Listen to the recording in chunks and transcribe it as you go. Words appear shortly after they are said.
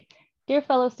Dear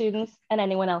fellow students and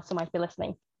anyone else who might be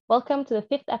listening, welcome to the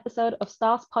 5th episode of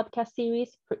STA's podcast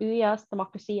series for UiA's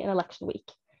Democracy and Election Week.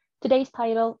 Today's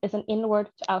title is an inward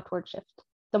to outward shift,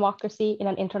 democracy in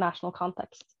an international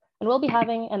context, and we'll be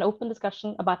having an open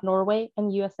discussion about Norway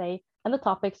and USA and the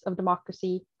topics of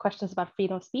democracy, questions about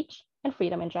freedom of speech, and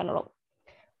freedom in general.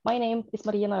 My name is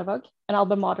Marie Nørvåg, and I'll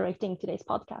be moderating today's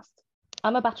podcast.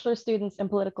 I'm a bachelor student in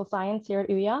political science here at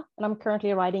UiA, and I'm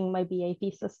currently writing my BA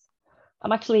thesis.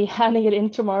 I'm actually handing it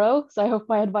in tomorrow, so I hope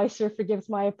my advisor forgives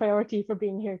my priority for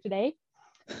being here today.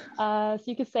 So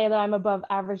you could say that I'm above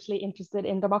averagely interested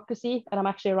in democracy, and I'm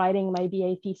actually writing my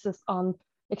BA thesis on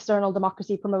external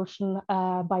democracy promotion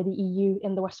by the EU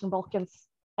in the Western Balkans.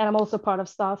 And I'm also part of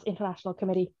STA's international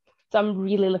committee, so I'm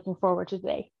really looking forward to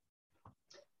today.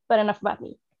 But enough about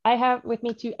me. I have with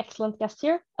me two excellent guests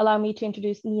here. Allow me to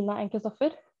introduce Nina and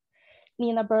Kristoffer.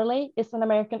 Nina Burleigh is an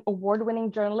American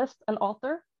award-winning journalist and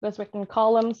author who has written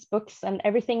columns, books, and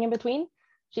everything in between.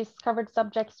 She's covered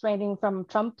subjects ranging from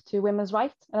Trump to women's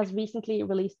rights and has recently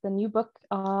released a new book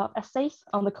of essays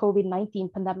on the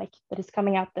COVID-19 pandemic that is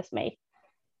coming out this May.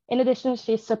 In addition,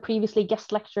 she's previously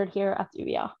guest lectured here at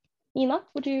UiA. Nina,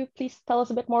 would you please tell us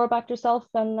a bit more about yourself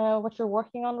and what you're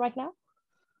working on right now?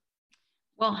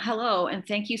 Well, hello, and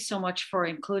thank you so much for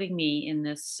including me in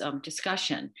this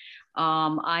discussion.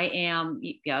 I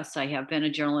have been a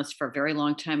journalist for a very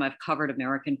long time. I've covered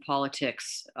American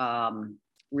politics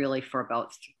really for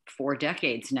about 4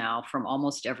 decades now, from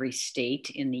almost every state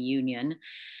in the union,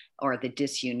 or the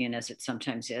disunion as it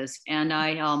sometimes is. And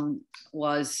I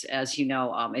was, as you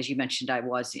know, as you mentioned, I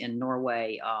was in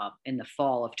Norway in the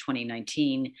fall of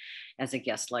 2019 as a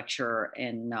guest lecturer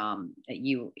in at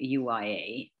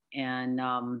UIA. And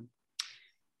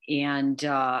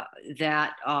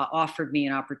that offered me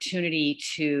an opportunity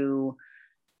to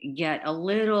get a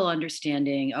little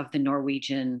understanding of the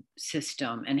Norwegian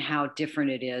system and how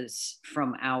different it is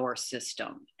from our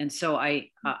system. And so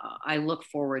I look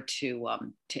forward to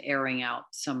airing out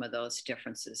some of those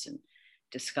differences and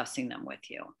discussing them with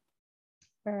you.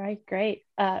 All right, great.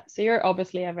 So you're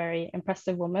obviously a very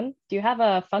impressive woman. Do you have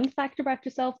a fun fact about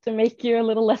yourself to make you a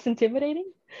little less intimidating?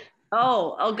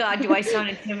 Oh God, do I sound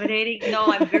intimidating?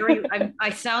 No, I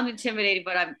sound intimidating,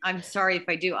 but I'm sorry if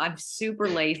I do. I'm super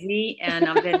lazy. And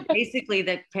basically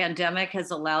the pandemic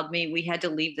has allowed me, we had to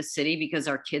leave the city because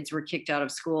our kids were kicked out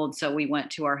of school. And so we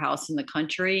went to our house in the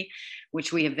country,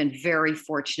 which we have been very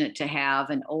fortunate to have,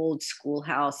 an old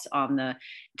schoolhouse on the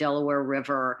Delaware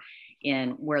River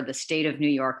in where the state of New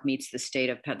York meets the state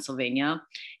of Pennsylvania.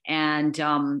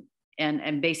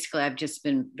 And basically, I've just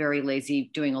been very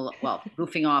lazy, doing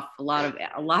goofing off a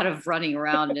lot of running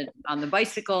around on the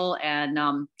bicycle. And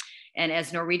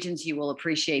as Norwegians, you will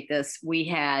appreciate this. We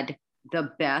had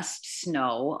the best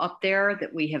snow up there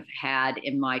that we have had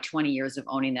in my 20 years of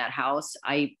owning that house.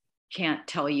 I can't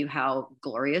tell you how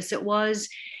glorious it was.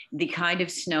 The kind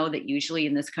of snow that usually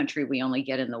in this country we only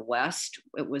get in the West.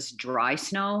 It was dry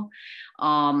snow,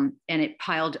 and it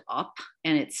piled up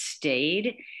and it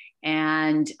stayed.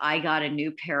 And I got a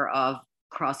new pair of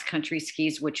cross-country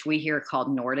skis, which we here called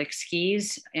Nordic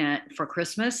skis, for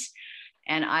Christmas.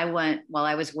 And while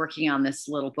I was working on this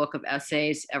little book of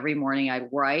essays, every morning I'd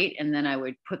write, and then I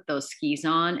would put those skis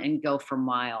on and go for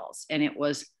miles. And it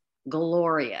was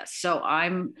glorious. So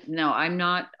I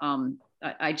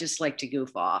just like to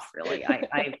goof off, really.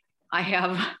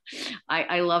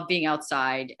 I love being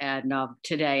outside. And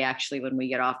today, actually, when we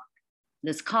get off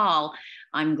this call,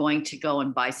 I'm going to go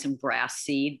and buy some grass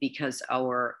seed because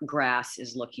our grass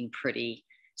is looking pretty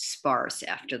sparse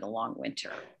after the long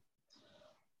winter.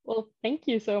 Well, thank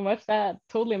you so much. That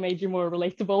totally made you more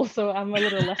relatable. So I'm a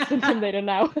little less intimidated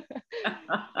now.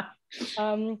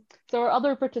 So our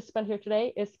other participant here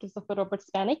today is Kristoffer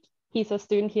Spenik. He's a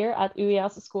student here at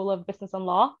UiA's School of Business and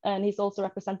Law, and he's also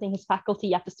representing his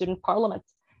faculty at the student parliament.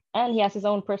 And he has his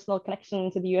own personal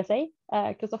connection to the USA.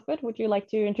 Kristoffer, would you like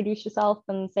to introduce yourself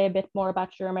and say a bit more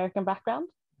about your American background?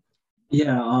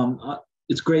 Yeah,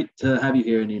 it's great to have you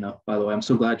here, Nina, by the way. I'm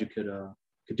so glad you could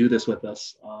do this with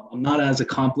us. I'm not as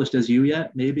accomplished as you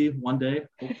yet, maybe one day,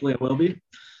 hopefully I will be.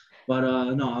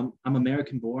 But no, I'm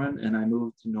American born, and I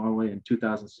moved to Norway in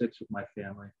 2006 with my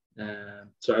family. And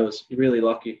so I was really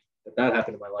lucky that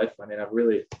happened in my life. I mean, I've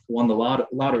really won the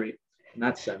lottery in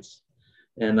that sense.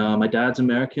 And my dad's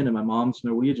American and my mom's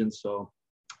Norwegian. So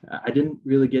I didn't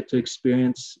really get to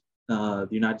experience the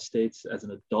United States as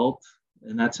an adult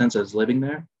in that sense as living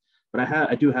there. But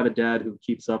I do have a dad who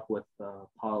keeps up with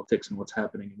politics and what's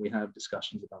happening. And we have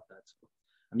discussions about that. So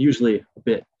I'm usually a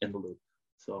bit in the loop.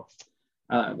 So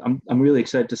I'm really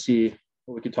excited to see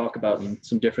what we can talk about and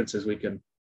some differences we can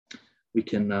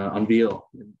unveil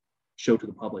and show to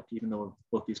the public, even though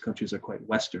both these countries are quite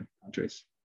Western countries.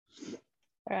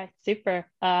 All right, super.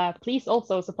 Please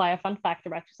also supply a fun fact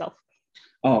about yourself.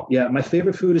 Oh yeah, my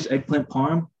favorite food is eggplant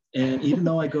parm. And even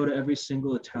though I go to every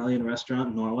single Italian restaurant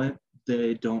in Norway,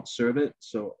 they don't serve it.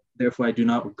 So therefore, I do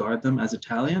not regard them as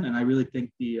Italian. And I really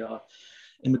think the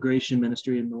immigration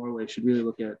ministry in Norway should really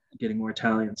look at getting more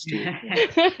Italians to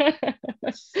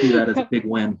see that as a big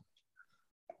win.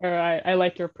 All right, I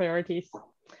like your priorities.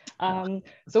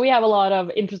 So we have a lot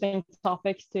of interesting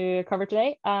topics to cover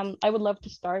today. I would love to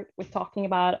start with talking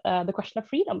about the question of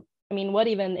freedom. I mean, what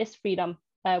even is freedom?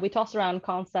 We toss around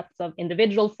concepts of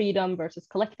individual freedom versus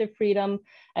collective freedom.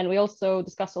 And we also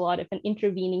discuss a lot if an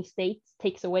intervening state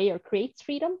takes away or creates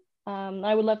freedom.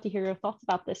 I would love to hear your thoughts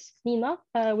about this. Nina,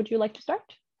 would you like to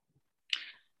start?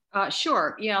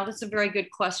 Sure. Yeah, that's a very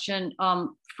good question.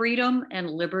 Freedom and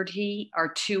liberty are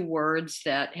two words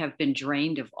that have been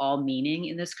drained of all meaning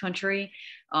in this country.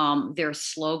 They're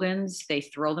slogans. They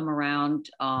throw them around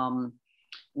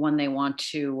when they want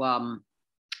to,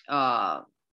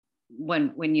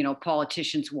 when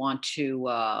politicians want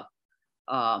to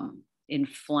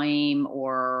inflame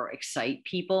or excite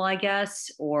people, I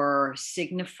guess, or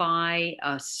signify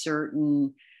a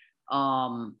certain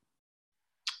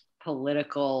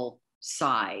political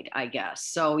side, I guess.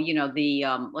 So,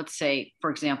 let's say, for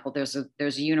example, there's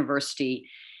a university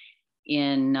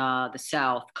in the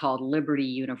South called Liberty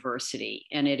University,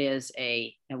 and it is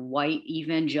a white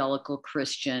evangelical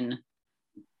Christian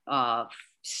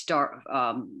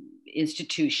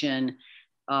institution.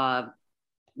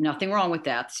 Nothing wrong with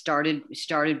that.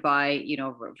 Started by,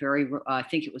 I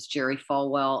think it was Jerry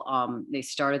Falwell. They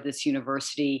started this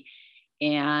university,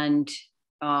 and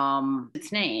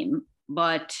its name,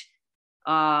 but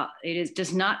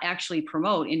does not actually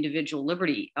promote individual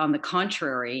liberty. On the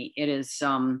contrary, it is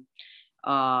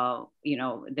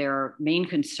their main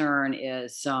concern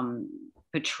is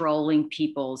patrolling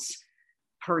people's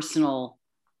personal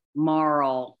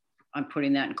moral, I'm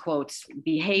putting that in quotes,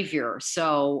 behavior.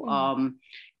 So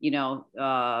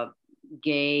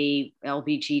gay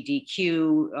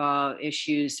LGBTQ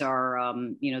issues are,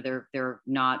 they're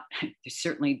not, they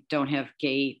certainly don't have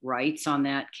gay rights on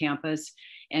that campus.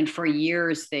 And for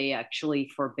years, they actually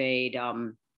forbade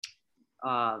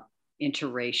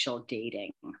interracial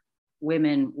dating.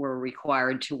 Women were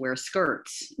required to wear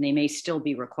skirts, and they may still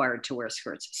be required to wear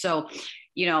skirts. So,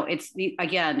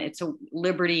 it's a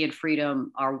liberty and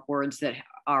freedom are words that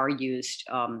are used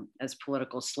as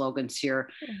political slogans here.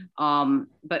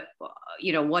 But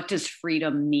what does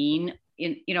freedom mean?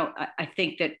 I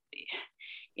think that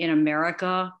in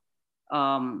America,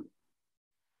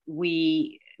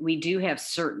 we do have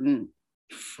certain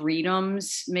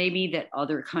freedoms maybe that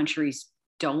other countries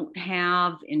don't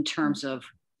have in terms of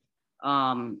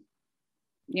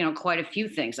quite a few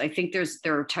things. I think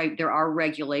there are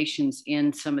regulations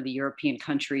in some of the European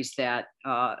countries that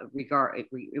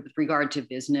with regard to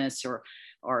business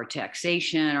or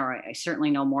taxation, or I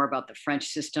certainly know more about the French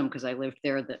system because I lived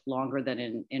there longer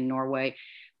than in Norway,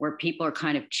 where people are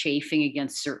kind of chafing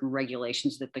against certain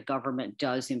regulations that the government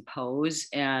does impose.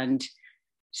 And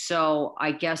so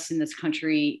I guess in this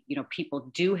country,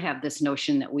 people do have this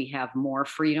notion that we have more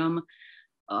freedom.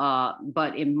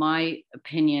 But in my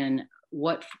opinion,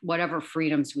 whatever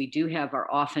freedoms we do have are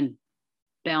often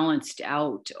balanced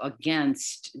out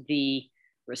against the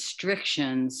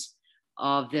restrictions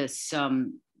of this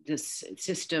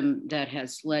system that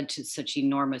has led to such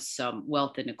enormous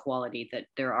wealth inequality that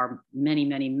there are many,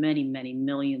 many, many, many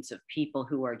millions of people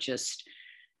who are just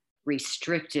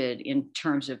restricted in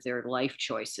terms of their life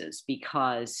choices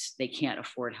because they can't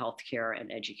afford healthcare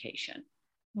and education.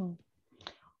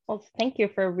 Well, thank you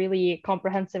for a really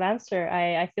comprehensive answer.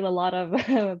 I feel a lot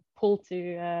of pull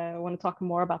to want to talk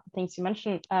more about the things you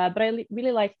mentioned, but I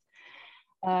really liked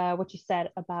what you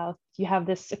said about you have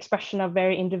this expression of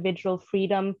very individual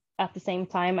freedom at the same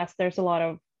time as there's a lot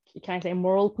of, can I say,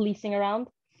 moral policing around,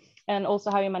 and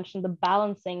also how you mentioned the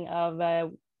balancing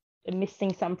of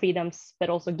missing some freedoms, but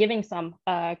also giving some.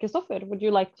 Kristoffer, would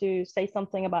you like to say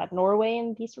something about Norway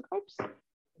in these regards?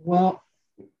 Well,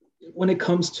 when it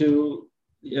comes to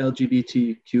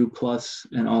LGBTQ plus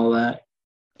and all that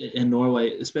in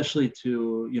Norway, especially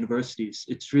to universities,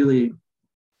 it's really,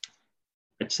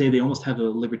 I'd say they almost have a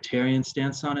libertarian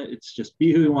stance on it. It's just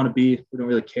be who you want to be. We don't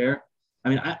really care. I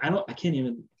mean,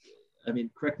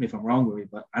 correct me if I'm wrong, Marie,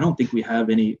 but I don't think we have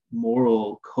any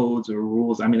moral codes or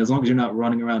rules. I mean, as long as you're not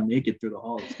running around naked through the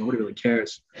halls, nobody really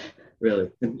cares, really.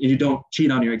 And you don't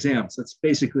cheat on your exams. That's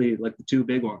basically like the two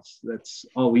big ones. That's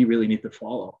all we really need to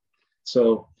follow.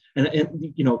 So, and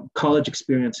college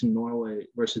experience in Norway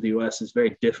versus the US is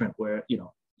very different, where,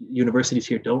 universities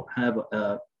here don't have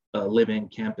a living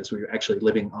campus where you're actually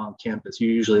living on campus. You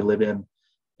usually live in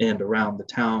and around the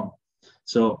town.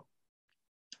 So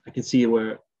I can see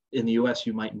where in the US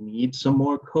you might need some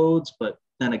more codes, but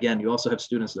then again, you also have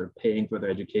students that are paying for their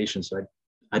education. So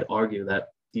I'd argue that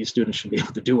these students should be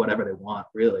able to do whatever they want,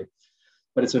 really.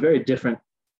 But it's a very different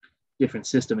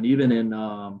system. And even in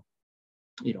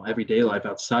everyday life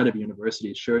outside of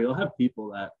universities, sure, you'll have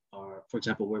people that are, for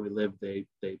example, where we live, they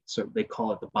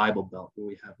call it the Bible Belt, where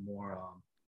we have more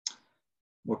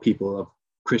people of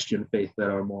Christian faith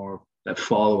that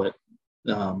follow it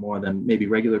more than maybe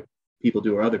regular people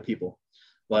do or other people.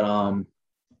 But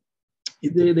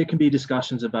there can be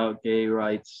discussions about gay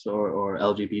rights or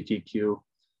LGBTQ.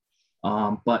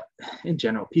 But in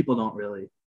general, people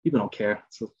don't care.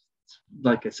 So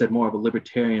like I said, more of a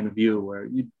libertarian view where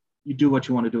you do what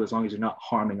you want to do as long as you're not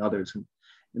harming others. And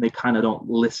they kind of don't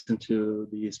listen to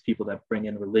these people that bring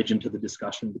in religion to the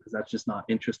discussion because that's just not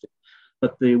interesting.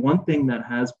 But the one thing that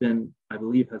I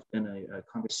believe has been a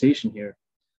conversation here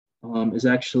is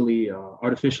actually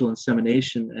artificial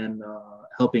insemination and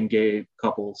helping gay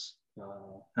couples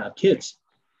have kids,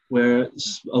 where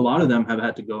a lot of them have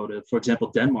had to go to, for example,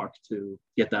 Denmark to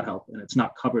get that help, and it's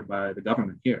not covered by the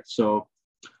government here. So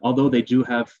although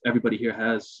everybody here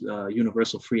has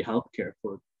universal free healthcare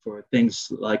for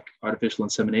things like artificial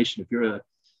insemination, if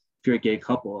you're a gay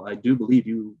couple, I do believe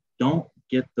you don't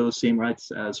get those same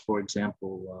rights as, for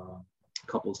example,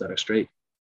 couples that are straight.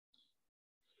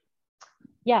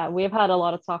 Yeah, we've had a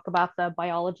lot of talk about the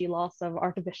biology loss of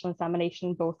artificial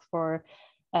insemination, both for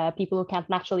people who can't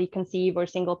naturally conceive or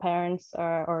single parents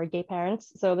or gay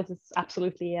parents. So this is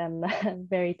absolutely a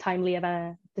very timely of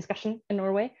a discussion in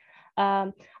Norway.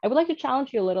 I would like to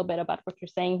challenge you a little bit about what you're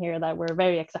saying here, that we're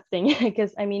very accepting,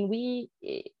 because I mean, we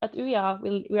at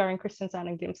UiA, we are in Kristiansand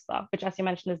and Grimstad, which, as you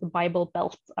mentioned, is the Bible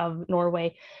Belt of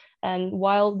Norway. And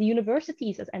while the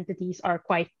universities as entities are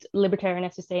quite libertarian,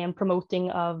 as you say, and promoting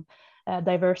of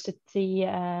diversity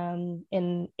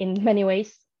in many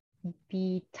ways,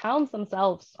 the towns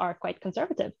themselves are quite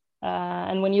conservative.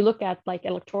 And when you look at like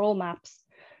electoral maps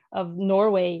of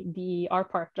Norway, our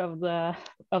part of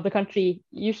the country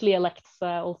usually elects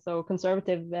also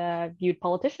conservative viewed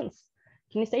politicians.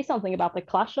 Can you say something about the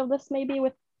clash of this maybe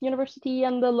with university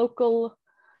and the local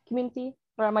community,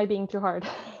 or am I being too hard?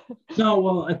 No,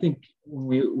 well, I think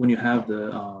when you have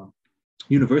the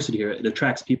university here, it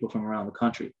attracts people from around the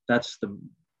country.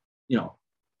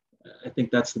 I think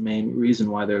that's the main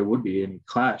reason why there would be any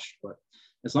clash. But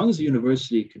as long as the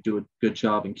university could do a good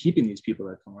job in keeping these people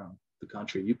that come around the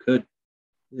country, you could,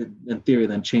 in theory,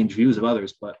 then change views of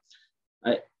others. But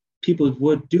people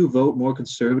do vote more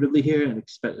conservatively here, and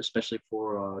especially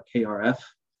for KRF,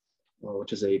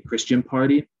 which is a Christian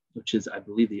party, which is, I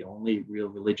believe, the only real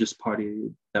religious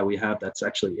party that we have that's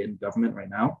actually in government right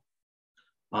now.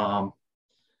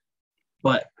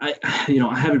 But I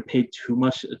haven't paid too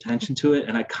much attention to it,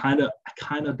 and I kind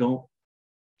of don't,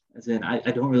 as in I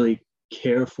don't really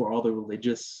care for all the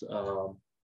religious,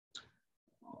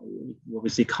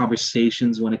 obviously,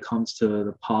 conversations when it comes to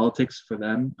the politics for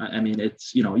them. I mean,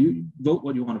 it's, you vote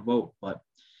what you want to vote, but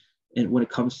when it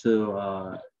comes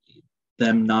to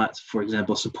them not, for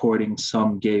example, supporting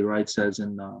some gay rights, as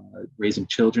in raising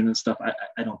children and stuff,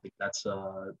 I don't think that's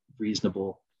a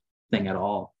reasonable thing at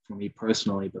all for me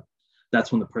personally. But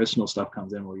that's when the personal stuff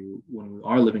comes in, when you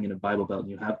are living in a Bible Belt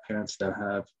and you have parents that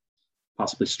have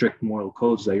possibly strict moral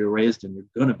codes that you're raised in, you're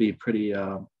going to be pretty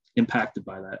impacted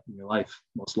by that in your life,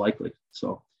 most likely.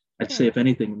 So I'd say, if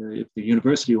anything, if the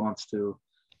university wants to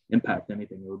impact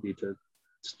anything, it would be to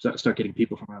start getting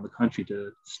people from around the country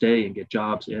to stay and get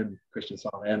jobs in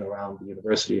Kristiansand and around the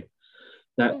university.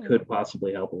 That could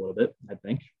possibly help a little bit, I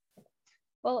think.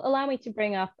 Well, allow me to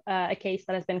bring up a case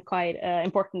that has been quite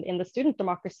important in the student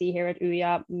democracy here at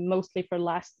UiA, mostly for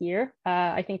last year.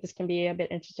 I think this can be a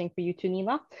bit interesting for you too,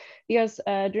 Nina, because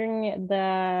during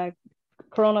the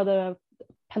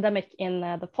pandemic in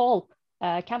the fall,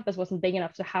 campus wasn't big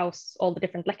enough to house all the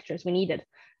different lectures we needed.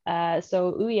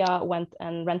 So UiA went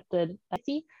and rented a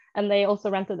city, and they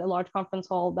also rented a large conference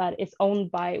hall that is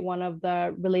owned by one of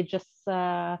the religious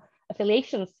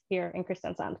affiliations here in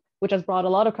Kristiansand, which has brought a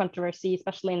lot of controversy,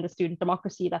 especially in the student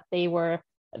democracy, that they were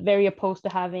very opposed to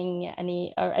having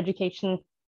any education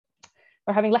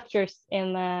or having lectures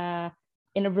in a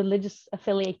religious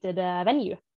affiliated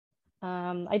venue.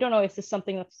 I don't know, is this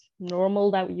something that's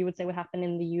normal that you would say would happen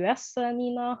in the US,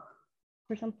 Nina,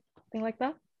 or something like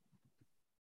that?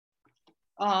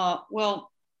 Well,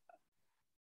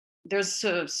 there's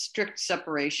a strict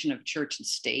separation of church and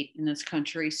state in this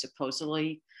country,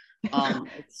 supposedly.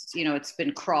 It's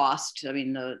been crossed. I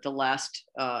mean, the last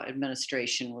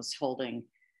administration was holding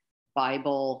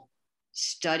Bible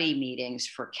study meetings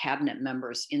for cabinet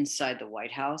members inside the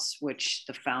White House, which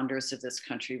the founders of this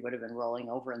country would have been rolling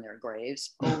over in their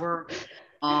graves over.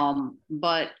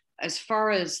 But as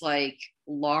far as like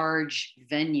large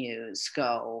venues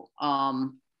go,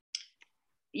 I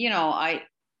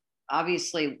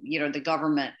obviously, the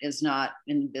government is not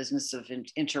in the business of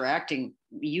interacting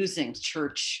using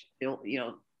church,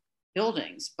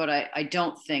 buildings, but I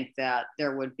don't think that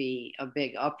there would be a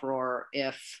big uproar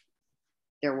if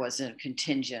there was a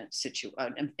contingent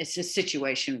situation. It's a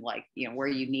situation like, where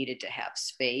you needed to have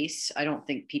space. I don't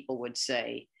think people would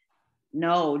say,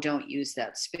 no, don't use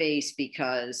that space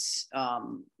because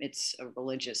it's a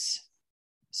religious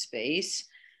space,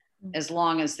 as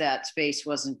long as that space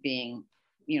wasn't being,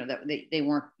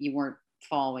 that you weren't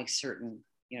following certain,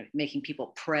 making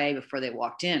people pray before they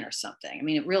walked in or something. I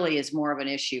mean, it really is more of an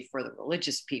issue for the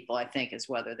religious people, I think, is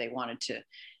whether they wanted to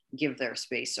give their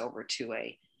space over to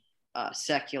a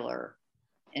secular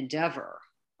endeavor.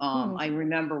 I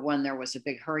remember when there was a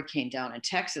big hurricane down in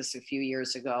Texas a few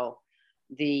years ago,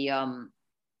 we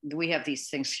have these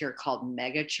things here called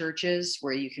mega churches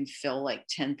where you can fill like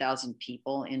 10,000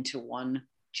 people into one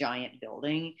giant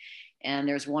building. And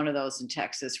there's one of those in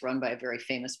Texas run by a very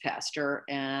famous pastor.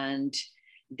 And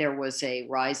there was a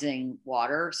rising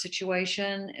water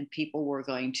situation and people were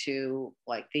going to,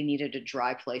 they needed a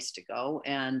dry place to go.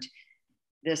 And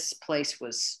this place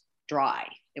was dry.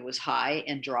 It was high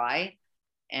and dry.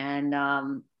 And,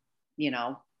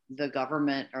 the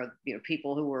government or,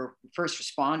 people who were first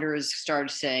responders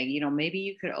started saying, maybe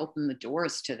you could open the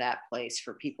doors to that place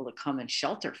for people to come and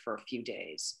shelter for a few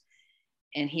days.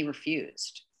 And he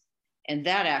refused. And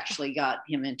that actually got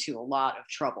him into a lot of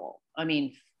trouble. I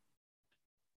mean,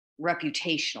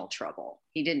 reputational trouble.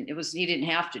 He didn't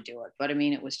have to do it, but I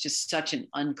mean, it was just such an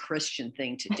un-Christian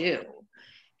thing to do.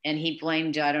 And he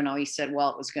blamed, I don't know, he said, well,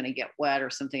 it was going to get wet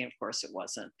or something. Of course it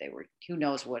wasn't. Who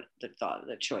knows what the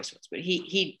choice was, but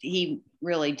he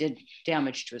really did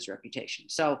damage to his reputation.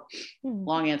 So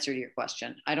long answer to your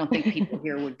question. I don't think people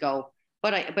here would go,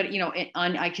 but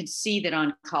I could see that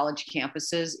on college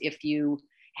campuses, if you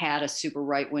had a super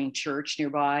right-wing church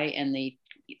nearby and the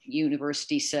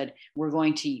university said, we're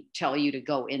going to tell you to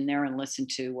go in there and listen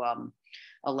to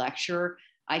a lecture,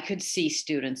 I could see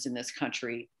students in this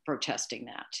country protesting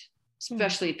that,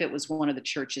 especially if it was one of the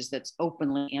churches that's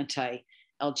openly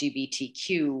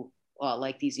anti-LGBTQ,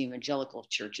 like these evangelical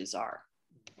churches are.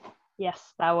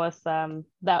 Yes, that was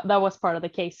part of the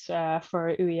case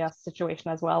for UIA's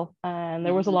situation as well, and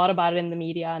there was a lot about it in the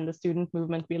media, and the student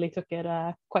movement really took it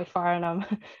quite far, and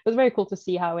it was very cool to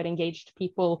see how it engaged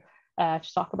people to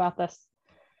talk about this.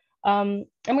 I'm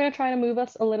going to try to move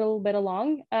us a little bit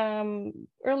along.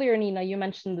 Earlier, Nina, you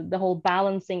mentioned the whole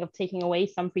balancing of taking away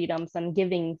some freedoms and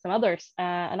giving some others.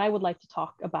 And I would like to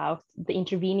talk about the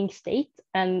intervening state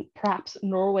and perhaps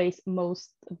Norway's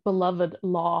most beloved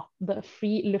law, the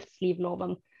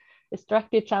Friluftslivloven. It's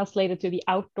directly translated to the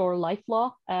outdoor life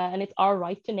law, and it's our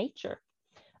right to nature.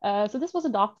 So this was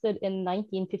adopted in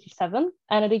 1957,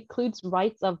 and it includes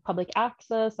rights of public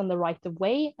access and the right of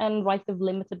way and right of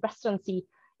limited residency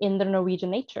in the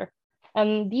Norwegian nature.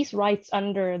 And these rights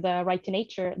under the right to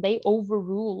nature, they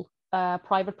overrule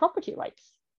private property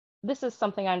rights. This is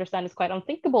something I understand is quite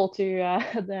unthinkable to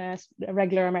the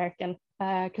regular American.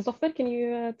 Kristoffer, can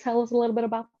you tell us a little bit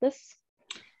about this?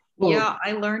 Yeah,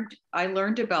 I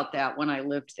learned about that when I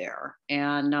lived there.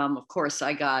 And of course,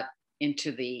 I got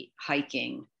into the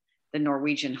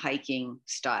Norwegian hiking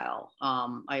style.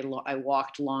 I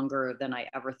walked longer than I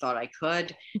ever thought I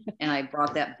could. And I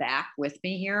brought that back with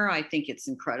me here. I think it's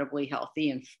incredibly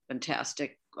healthy and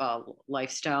fantastic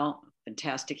lifestyle,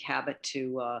 fantastic habit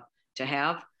to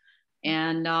have.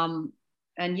 And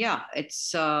yeah, it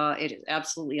is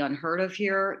absolutely unheard of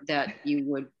here that you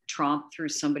would tromp through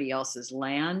somebody else's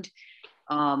land.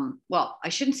 Well, I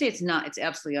shouldn't say it's not, it's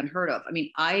absolutely unheard of. I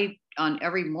mean, on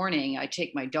every morning, I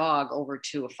take my dog over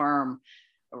to a farm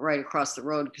right across the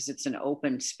road because it's an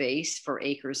open space for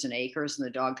acres and acres and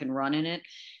the dog can run in it.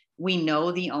 We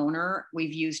know the owner.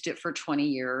 We've used it for 20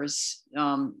 years.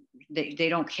 They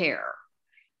don't care.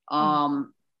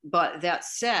 But that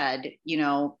said,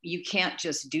 you can't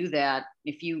just do that.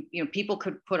 If people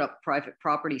could put up private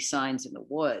property signs in the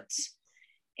woods,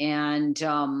 and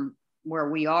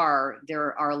where we are,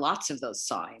 there are lots of those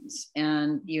signs.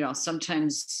 And,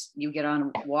 sometimes you get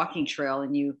on a walking trail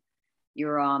and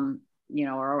you're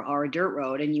or a dirt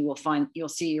road, and you'll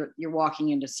see you're walking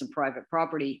into some private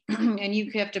property and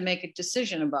you have to make a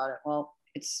decision about it. Well,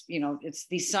 it's, it's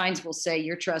these signs will say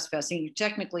you're trespassing. You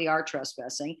technically are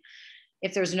trespassing.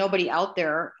 If there's nobody out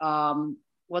there,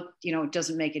 it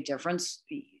doesn't make a difference.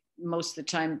 Most of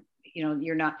the time,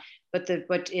 you're not,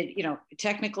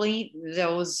 technically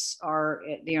those are,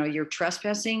 you're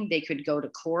trespassing. They could go to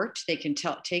court. They can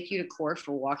take you to court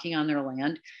for walking on their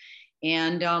land.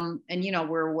 And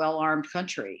we're a well-armed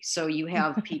country. So you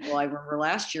have people, I remember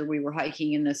last year we were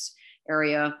hiking in this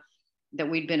area that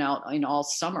we'd been out in all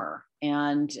summer,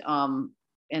 and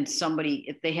somebody,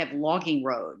 if they have logging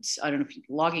roads, I don't know if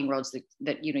logging roads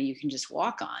that you can just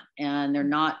walk on, and they're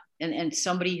not, and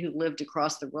somebody who lived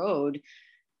across the road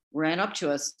ran up to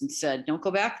us and said, don't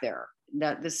go back there.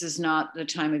 That this is not the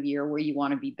time of year where you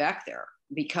want to be back there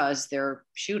because they're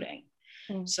shooting.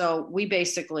 Mm. So we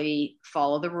basically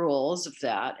follow the rules of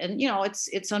that. And,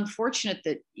 it's unfortunate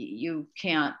that you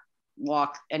can't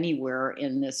walk anywhere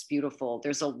in this beautiful,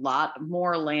 there's a lot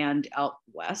more land out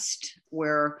west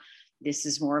where this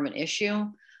is more of an issue.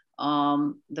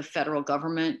 The federal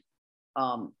government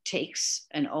takes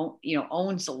and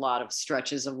owns a lot of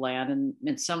stretches of land,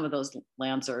 and some of those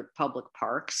lands are public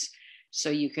parks, so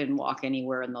you can walk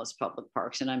anywhere in those public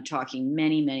parks, and I'm talking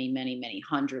many, many, many, many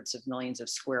hundreds of millions of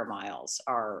square miles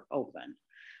are open.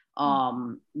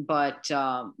 But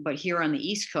here on the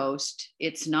East Coast,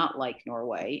 it's not like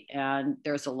Norway, and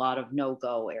there's a lot of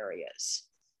no-go areas.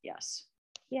 Yes.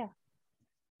 Yeah.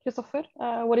 Kristoffer,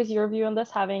 what is your view on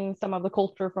this, having some of the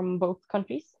culture from both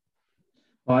countries?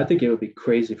 Well, I think it would be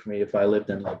crazy for me if I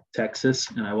lived in like Texas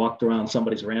and I walked around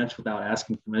somebody's ranch without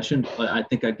asking permission. But I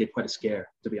think I'd get quite a scare,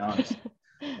 to be honest.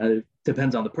 It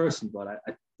depends on the person, but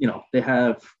they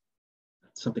have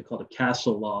something called a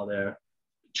castle law there.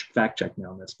 Fact check me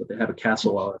on this, but they have a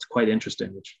castle law that's quite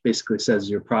interesting, which basically says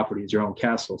your property is your own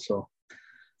castle. So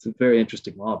it's a very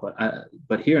interesting law.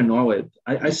 But here in Norway,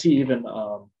 I see even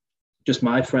just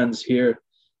my friends here.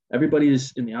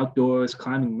 Everybody's in the outdoors,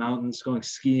 climbing mountains, going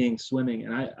skiing, swimming.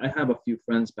 And I have a few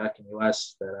friends back in the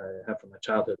US that I have from my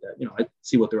childhood that, I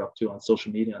see what they're up to on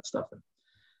social media and stuff. And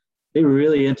they were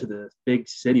really into the big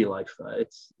city life.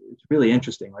 It's really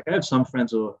interesting. Like I have some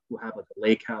friends who have like a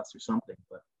lake house or something,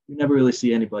 but you never really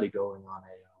see anybody going on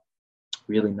a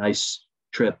really nice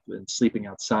trip and sleeping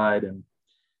outside and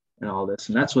all this.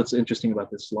 And that's what's interesting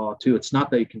about this law too. It's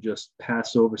not that you can just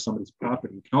pass over somebody's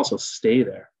property. You can also stay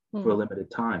there for a limited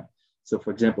time. So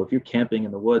for example, if you're camping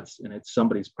in the woods and it's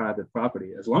somebody's private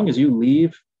property, as long as you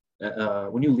leave,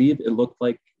 when you leave, it looked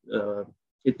like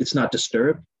it's not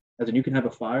disturbed, as in you can have a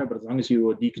fire, but as long as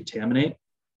you decontaminate,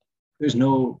 there's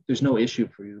no issue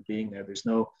for you being there. There's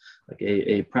no, like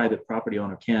a private property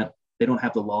owner they don't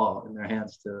have the law in their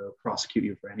hands to prosecute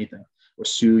you for anything or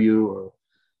sue you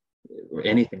or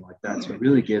anything like that. So it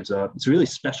really gives it's a really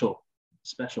special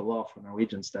law for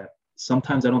Norwegians that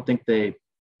sometimes I don't think they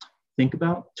think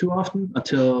about too often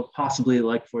until possibly,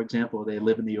 like, for example, they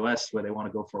live in the US where they want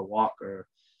to go for a walk or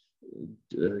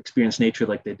experience nature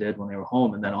like they did when they were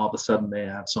home. And then all of a sudden they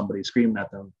have somebody screaming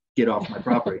at them, get off my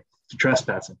property, to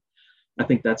trespassing. I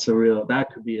think that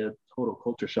could be a total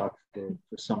culture shock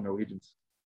for some Norwegians.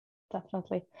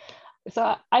 Definitely.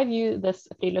 So I view this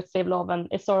friluftslivloven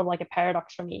is sort of like a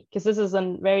paradox for me, because this is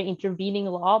a very intervening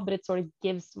law, but it sort of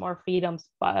gives more freedoms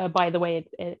by the way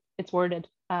it's worded.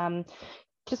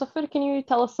 Kristoffer, can you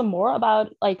tell us some more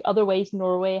about like other ways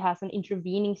Norway has an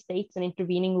intervening states and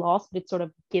intervening laws, but it sort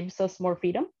of gives us more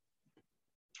freedom?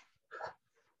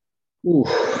 Ooh.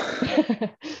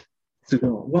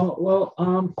 Well,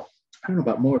 I don't know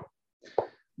about more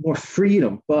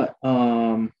freedom, but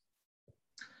I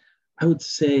would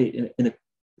say in a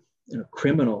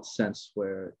criminal sense,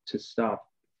 where to stop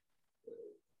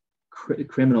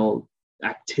criminal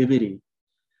activity,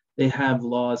 they have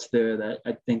laws there that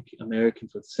I think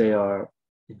Americans would say are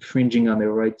infringing on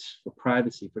their rights for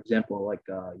privacy. For example, like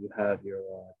you have your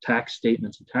tax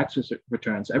statements and tax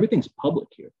returns. Everything's public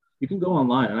here. You can go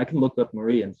online and I can look up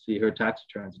Marie and see her tax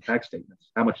returns and tax statements,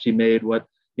 how much she made,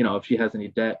 if she has any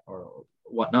debt or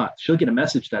whatnot. She'll get a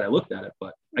message that I looked at it,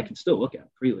 but I can still look at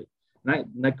it freely. And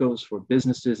that goes for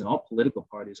businesses and all political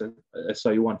parties. I saw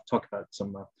you want to talk about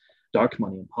some dark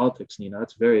money in politics, Nina.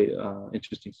 That's a very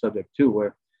interesting subject too,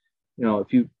 where,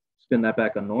 if you spin that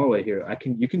back on Norway here,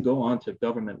 you can go on to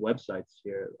government websites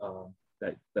here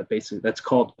that basically, that's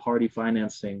called Party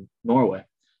Financing Norway.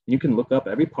 And you can look up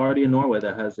every party in Norway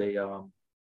that has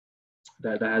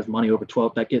that has money over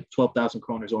 12,000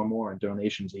 kroners or more in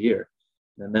donations a year.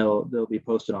 And they'll be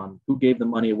posted on who gave the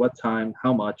money, what time,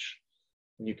 how much.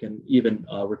 And you can even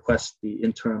request the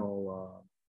internal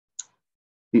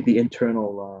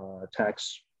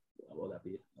tax, what will that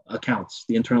be? Accounts,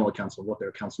 the internal accounts of what their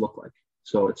accounts look like.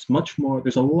 So it's much more,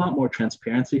 there's a lot more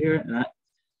transparency here. And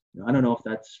I don't know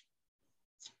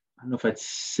if I'd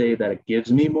say that it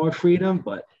gives me more freedom,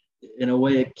 but in a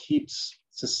way it keeps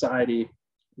society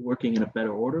working in a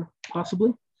better order,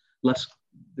 possibly. Less,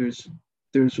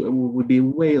 would be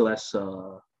way less,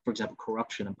 for example,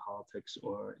 corruption in politics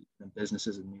or in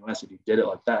businesses in the US if you did it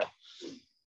like that,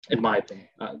 in my opinion.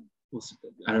 I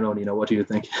don't know, Nina, what do you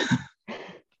think?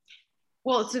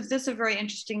 Well, this is a very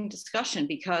interesting discussion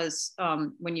because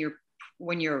when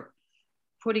you're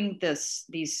putting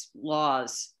these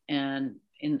laws and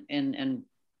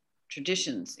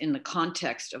traditions in the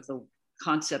context of the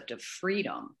concept of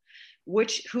freedom,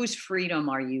 whose freedom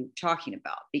are you talking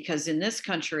about? Because in this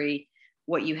country,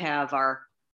 what you have are,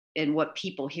 and what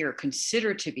people here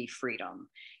consider to be freedom,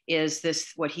 is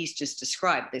this, what he's just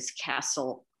described, this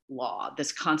castle law,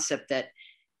 this concept that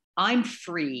I'm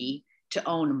free to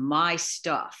own my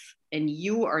stuff and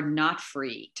you are not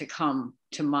free to come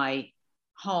to my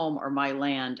home or my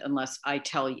land unless I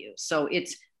tell you. So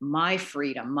it's my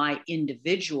freedom, my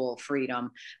individual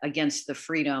freedom against the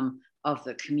freedom of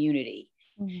the community.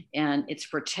 Mm-hmm. And it's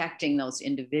protecting those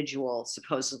individual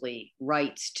supposedly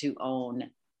rights to own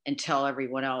and tell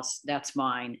everyone else that's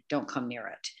mine, don't come near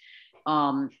it.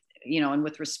 And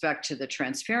with respect to the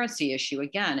transparency issue,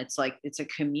 again, it's like, it's a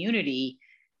community,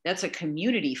 that's a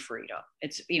community freedom.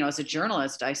 It's, as a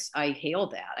journalist, I hail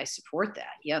that, I support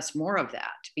that. Yes, more of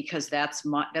that, because that's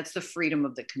the freedom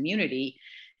of the community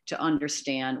to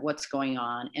understand what's going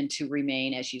on and to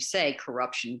remain, as you say,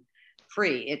 corruption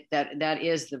free. That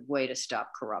is the way to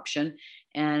stop corruption.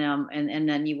 And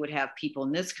then you would have people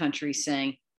in this country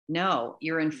saying, no,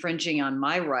 you're infringing on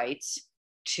my rights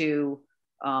to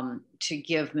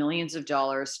give millions of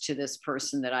dollars to this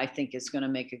person that I think is going to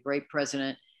make a great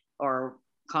president or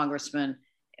congressman,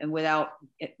 and without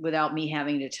me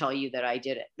having to tell you that I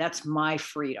did it. That's my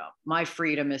freedom. My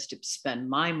freedom is to spend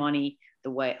my money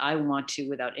the way I want to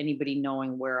without anybody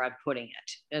knowing where I'm putting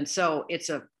it. And so it's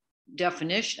a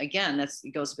definition, again, it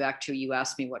goes back to, you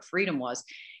asked me what freedom was.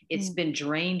 It's been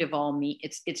drained of all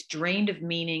it's drained of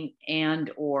meaning,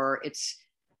 and or its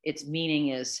meaning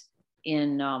is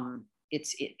in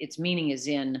its meaning is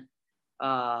in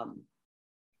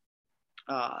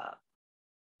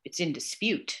it's in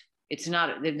dispute. It's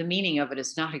not, the meaning of it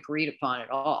is not agreed upon at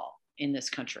all in this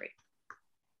country.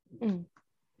 Thank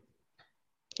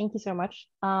you so much.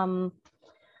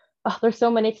 There's so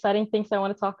many exciting things I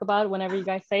want to talk about. Whenever you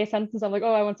guys say a sentence, I'm like,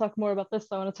 oh, I want to talk more about this.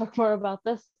 I want to talk more about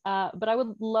this. But I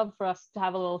would love for us to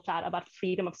have a little chat about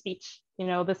freedom of speech.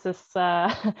 This is, we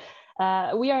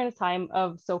are in a time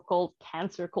of so-called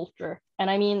cancer culture. And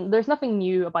I mean, there's nothing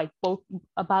new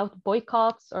about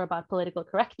boycotts or about political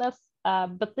correctness.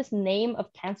 But this name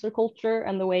of cancer culture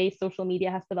and the way social media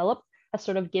has developed has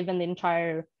sort of given the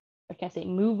entire, what can I say,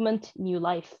 movement new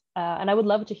life. And I would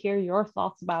love to hear your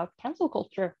thoughts about cancel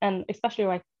culture, and especially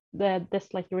like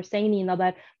like you were saying, Nina,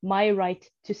 that my right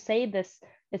to say this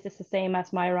is the same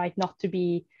as my right not to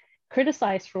be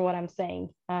criticized for what I'm saying.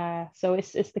 So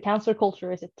is the cancel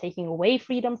culture, is it taking away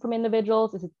freedom from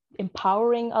individuals? Is it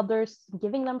empowering others,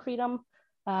 giving them freedom?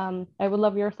 I would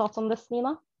love your thoughts on this,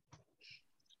 Nina.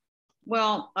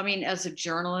 Well, I mean, as a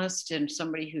journalist and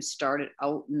somebody who started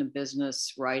out in the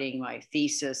business writing my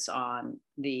thesis on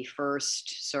the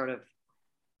first sort of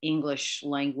English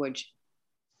language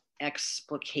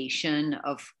explication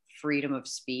of freedom of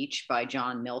speech by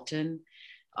John Milton,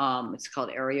 it's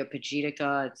called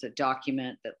Areopagitica. It's a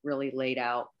document that really laid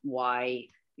out why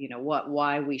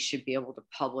we should be able to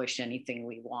publish anything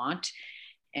we want.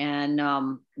 And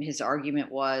his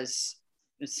argument was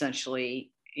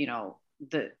essentially,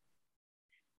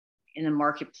 in the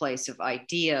marketplace of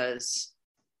ideas,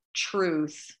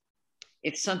 truth,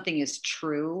 if something is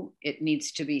true, it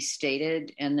needs to be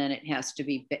stated, and then it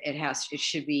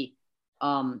should be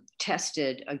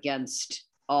tested against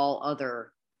all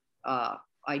other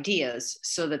ideas,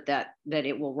 so that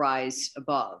it will rise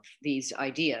above these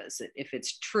ideas. If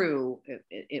it's true,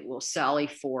 it will sally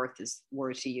forth, is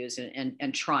word to use,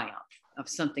 and triumph. If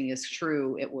something is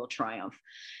true, it will triumph.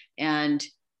 And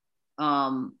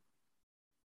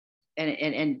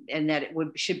that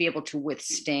it should be able to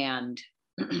withstand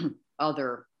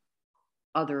other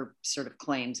sort of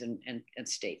claims and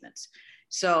statements.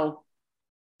 So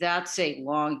that's a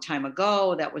long time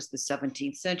ago. That was the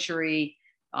 17th century.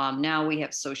 Now we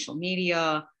have social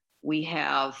media. We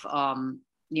have,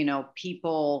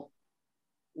 people.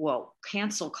 Well,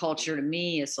 cancel culture to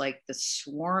me is like the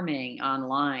swarming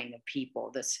online of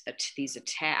people. These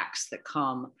attacks that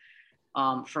come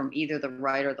from either the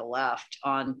right or the left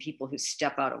on people who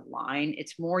step out of line.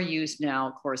 It's more used now,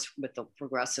 of course, with the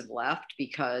progressive left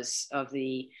because of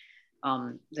the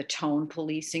the tone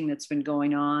policing that's been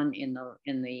going on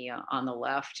on the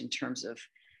left in terms of,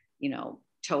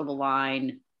 toe the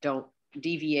line, don't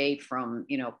deviate from,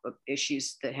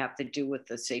 issues that have to do with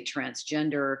the, say,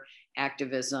 transgender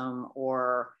activism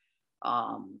or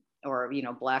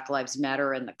Black Lives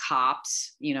Matter and the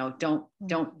cops,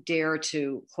 don't dare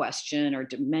to question or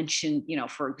to mention,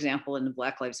 for example, in the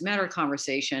Black Lives Matter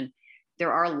conversation,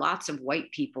 there are lots of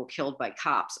white people killed by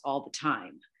cops all the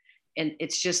time. And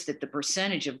it's just that the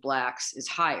percentage of Blacks is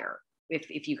higher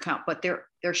if you count, but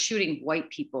they're shooting white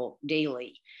people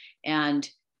daily. And,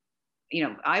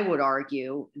 I would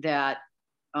argue that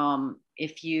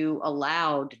if you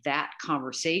allowed that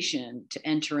conversation to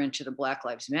enter into the Black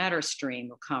Lives Matter stream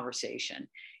of conversation,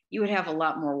 you would have a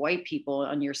lot more white people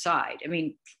on your side. I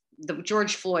mean, the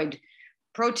George Floyd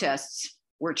protests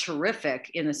were terrific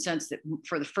in the sense that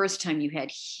for the first time, you had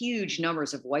huge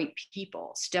numbers of white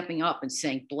people stepping up and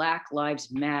saying, Black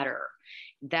Lives Matter.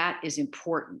 That is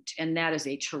important. And that is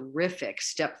a terrific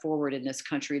step forward in this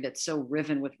country that's so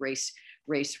riven with race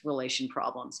relation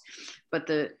problems. But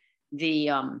the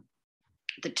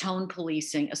tone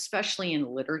policing, especially in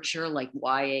literature, like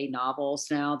YA novels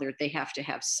now, they have to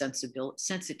have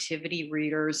sensitivity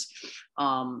readers,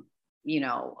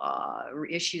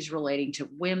 issues relating to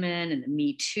women and the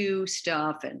Me Too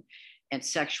stuff and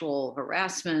sexual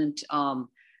harassment.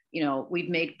 We've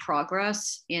made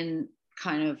progress in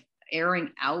kind of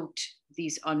airing out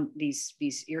these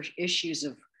issues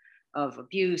of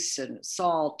abuse and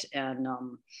assault and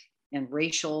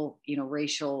racially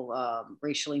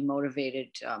motivated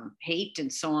hate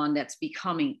and so on. That's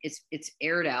becoming, it's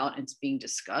aired out and it's being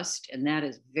discussed, and that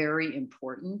is very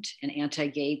important. And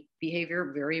anti-gay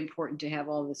behavior, very important to have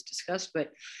all this discussed.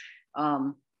 But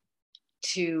to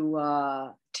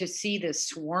see the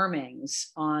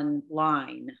swarmings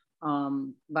online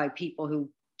by people who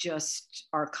just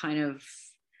are kind of,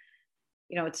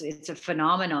 it's a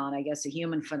phenomenon, I guess, a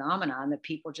human phenomenon that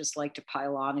people just like to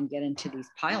pile on and get into these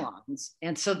pile-ons.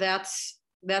 And so that's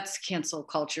cancel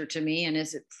culture to me. And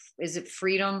is it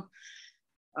freedom?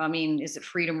 I mean, is it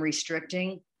freedom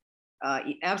restricting?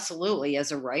 Absolutely.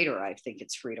 As a writer, I think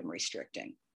it's freedom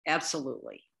restricting.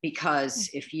 Absolutely. Because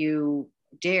if you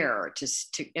dare to,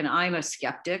 and I'm a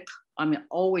skeptic, I'm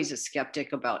always a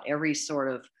skeptic about every sort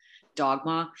of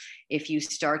dogma. If you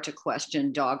start to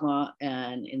question dogma,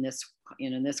 and in this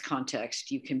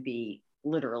context, you can be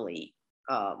literally,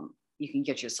 you can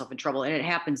get yourself in trouble. And it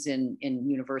happens in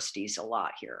universities a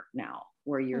lot here now,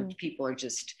 where people are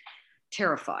just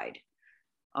terrified.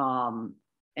 And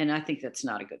I think that's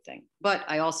not a good thing. But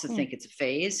I also think it's a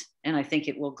phase, and I think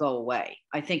it will go away.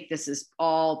 I think this is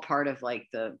all part of like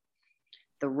the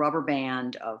rubber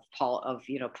band of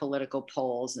political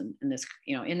polls and this,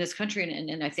 in this country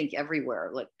and I think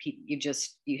everywhere. Like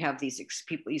you have these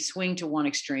people, you swing to one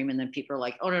extreme and then people are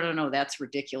like, oh no, that's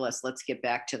ridiculous. Let's get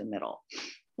back to the middle.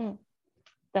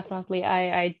 Definitely.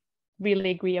 I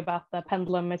really agree about the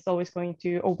pendulum. It's always going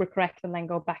to overcorrect and then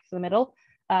go back to the middle.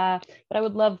 But I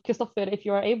would love, Kristoffer, if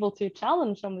you are able to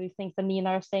challenge some of these things that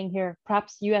Nina are saying here,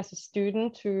 perhaps you as a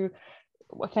student who,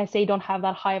 what can I say, don't have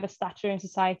that high of a stature in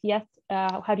society yet.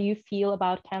 How do you feel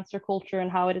about cancel culture and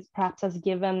how it is perhaps has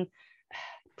given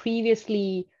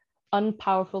previously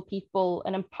unpowerful people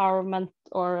an empowerment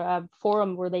or a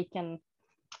forum where they can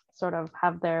sort of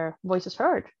have their voices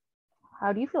heard?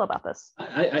 How do you feel about this?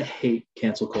 I hate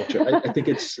cancel culture. I think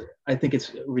it's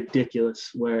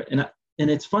ridiculous. And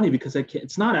it's funny because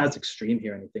it's not as extreme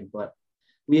here or anything, but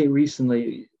we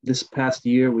recently, this past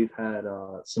year, we've had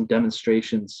some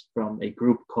demonstrations from a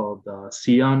group called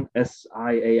SIAN,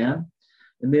 SIAN.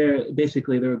 And they're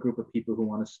a group of people who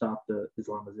want to stop the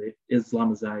Islamization.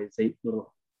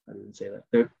 I didn't say that.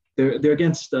 They're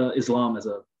against Islam as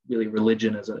a really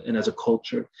religion, as a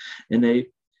culture, and they've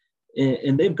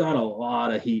got a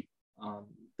lot of heat on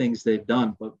things they've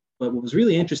done. But what was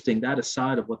really interesting, that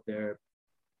aside of what their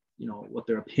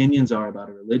opinions are about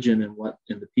a religion and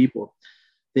the people,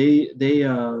 they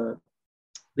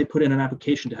put in an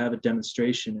application to have a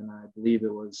demonstration, and I believe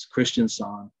it was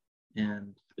Kristiansand,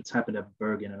 and it's happened at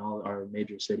Bergen and all our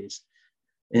major cities.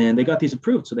 And they got these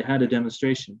approved, so they had a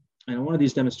demonstration. And in one of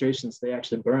these demonstrations, they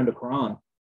actually burned a Quran,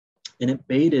 and it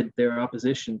baited their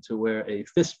opposition to where a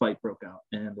fist fight broke out,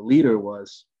 and the leader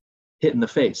was hit in the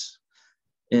face.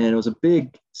 And it was a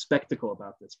big spectacle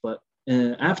about this. But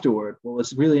afterward, what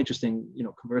was really interesting,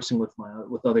 conversing with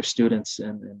other students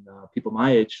and people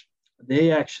my age,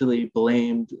 they actually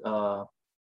blamed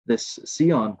this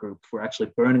Sion group for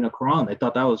actually burning a Quran. They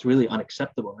thought that was really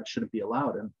unacceptable. That shouldn't be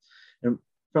allowed. And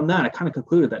from that, I kind of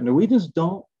concluded that Norwegians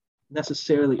don't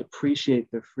necessarily appreciate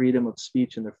their freedom of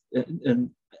speech and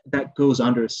that goes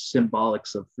under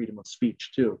symbolics of freedom of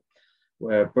speech too,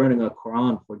 where burning a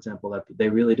Quran, for example, that they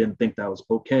really didn't think that was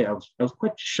okay. I was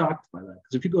quite shocked by that,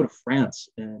 because if you go to France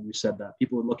and you said that,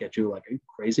 people would look at you like, are you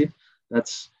crazy?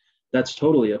 That's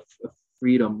totally a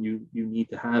freedom you need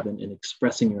to have in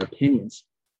expressing your opinions.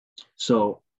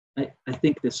 So I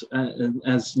think this,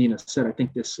 as Nina said, I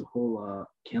think this whole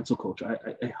cancel culture,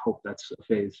 I hope that's a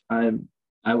phase.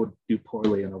 I would do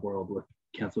poorly in a world with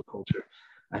cancel culture.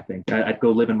 I think I'd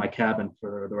go live in my cabin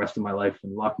for the rest of my life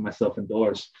and lock myself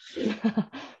indoors.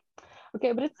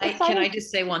 Okay, but can I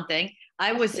just say one thing?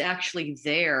 I was actually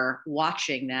there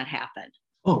watching that happen.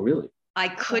 Oh, really? I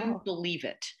couldn't believe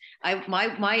it.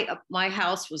 My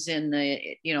house was in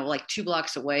the, like 2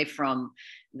 blocks away from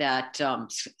that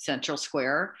Central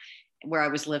Square where I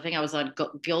was living. I was on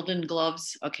Gildan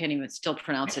Gloves. I can't even still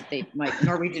pronounce it. My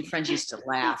Norwegian friends used to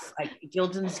laugh.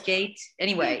 Gildan's Gate.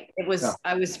 Anyway,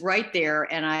 I was right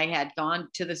there, and I had gone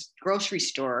to this grocery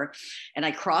store, and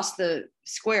I crossed the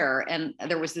square, and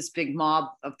there was this big mob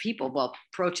of people,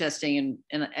 protesting,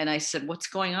 and I said, "What's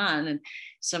going on?" And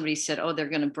somebody said, "Oh, they're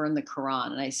going to burn the Quran."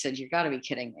 And I said, "You got to be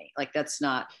kidding me! Like, that's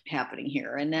not happening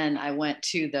here." And then I went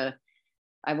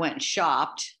and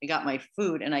shopped. I got my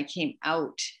food, and I came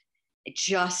out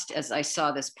just as I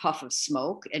saw this puff of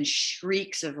smoke and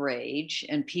shrieks of rage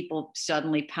and people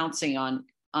suddenly pouncing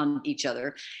on each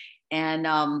other. And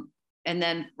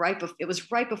then it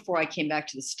was right before I came back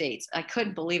to the States. I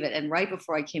couldn't believe it. And right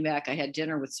before I came back, I had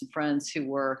dinner with some friends who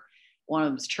one of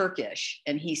them was Turkish.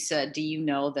 And he said, "Do you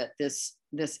know that this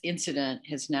incident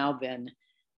has now been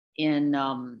in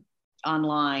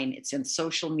online, it's in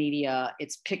social media,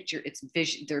 it's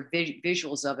there are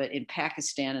visuals of it in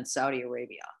Pakistan and Saudi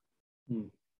Arabia."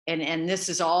 And this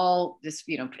is all this,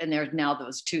 and there's now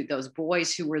those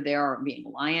boys who were there are being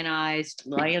lionized,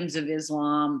 Lions of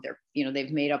Islam.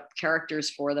 They've made up characters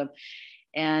for them.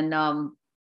 And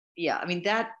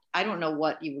that, I don't know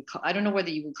what you would call, I don't know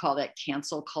whether you would call that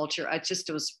cancel culture. It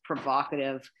was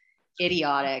provocative,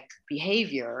 idiotic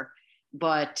behavior,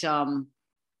 but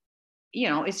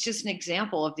it's just an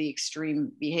example of the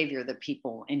extreme behavior that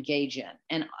people engage in.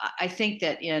 And I think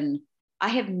that I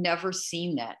have never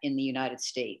seen that in the United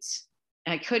States.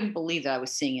 And I couldn't believe that I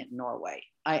was seeing it in Norway.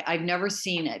 I've never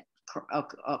seen a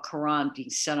Quran being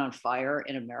set on fire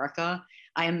in America.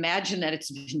 I imagine that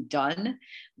it's been done,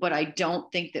 but I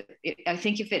don't think that, I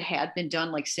think if it had been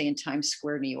done, like say in Times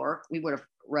Square, New York, we would have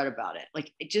read about it.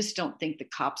 Like, I just don't think the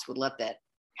cops would let that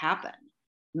happen.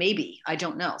 Maybe, I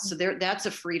don't know. So that's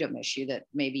a freedom issue that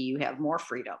maybe you have more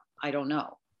freedom. I don't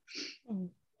know.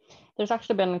 There's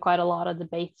actually been quite a lot of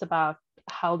debates about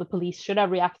how the police should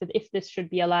have reacted, if this should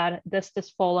be allowed, does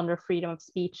this fall under freedom of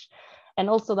speech? And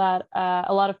also that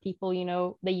a lot of people,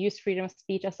 they use freedom of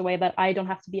speech as a way that I don't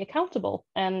have to be accountable.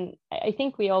 And I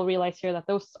think we all realize here that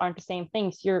those aren't the same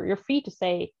things. You're free to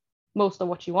say most of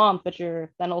what you want, but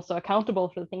you're then also accountable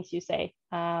for the things you say.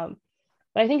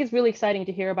 But I think it's really exciting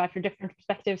to hear about your different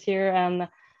perspectives here, and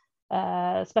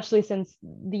especially since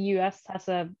the US has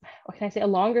a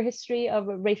longer history of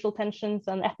racial tensions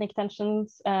and ethnic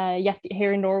tensions. Yet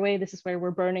here in Norway, this is where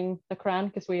we're burning the Quran,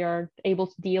 because we are able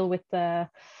to deal with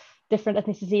different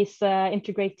ethnicities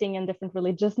integrating and different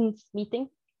religions meeting.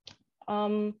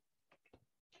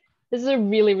 This is a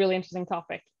really, really interesting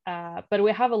topic, but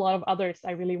we have a lot of others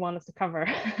I really want us to cover.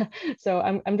 So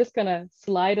I'm just gonna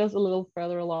slide us a little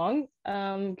further along,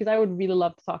 because I would really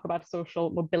love to talk about social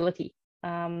mobility.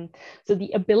 So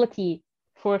the ability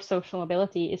for social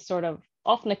mobility is sort of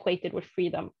often equated with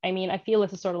freedom. I mean, I feel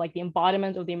this is sort of like the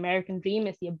embodiment of the American dream,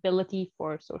 is the ability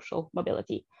for social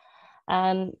mobility.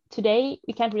 And today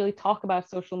we can't really talk about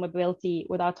social mobility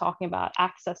without talking about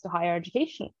access to higher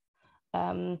education.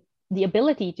 The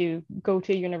ability to go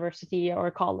to a university or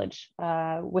a college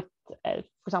with,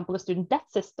 for example, the student debt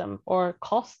system, or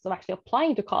costs of actually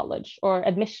applying to college, or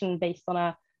admission based on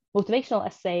a motivational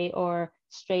essay or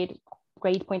straight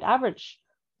grade point average.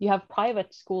 You have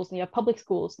private schools and you have public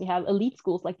schools, and you have elite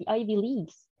schools like the Ivy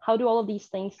Leagues. How do all of these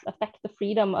things affect the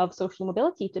freedom of social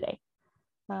mobility today?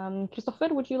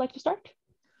 Kristoffer, would you like to start?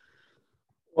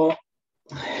 Well,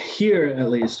 here at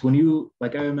least, I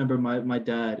remember my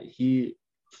dad, he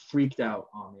freaked out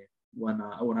on me when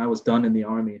I was done in the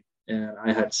Army and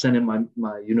I had sent in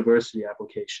my university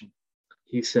application.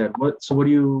 He said, what are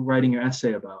you writing your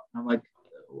essay about? And I'm like,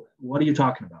 what are you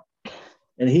talking about?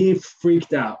 And he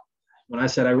freaked out when I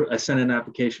said I sent an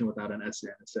application without an essay.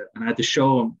 And I had to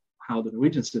show him how the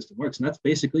Norwegian system works. And that's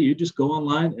basically, you just go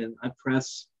online and I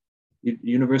press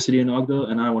University in Ogdo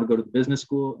and I want to go to the business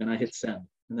school, and I hit send.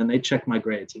 And then they check my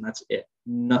grades, and that's it.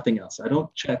 Nothing else. I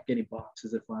don't check any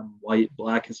boxes if I'm white,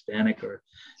 black, Hispanic, or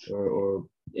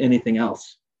anything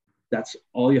else. That's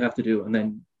all you have to do. And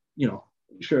then,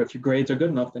 sure, if your grades are good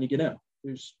enough, then you get in.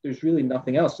 There's really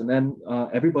nothing else. And then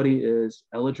everybody is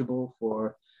eligible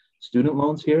for student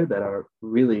loans here that are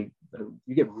really,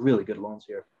 you get really good loans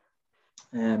here.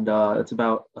 And it's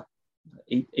about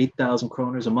 8,000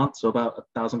 kroners a month, so about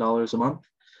 $1,000 a month.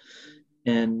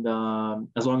 And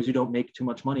as long as you don't make too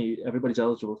much money, everybody's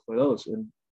eligible for those. And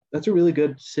that's a really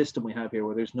good system we have here,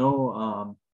 where there's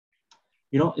no,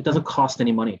 it doesn't cost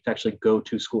any money to actually go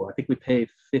to school. I think we pay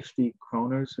 50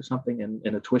 kroners or something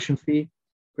in a tuition fee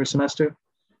per semester.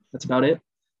 That's about it.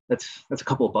 That's a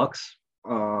couple of bucks.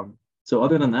 So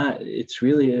other than that, it's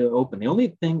really open. The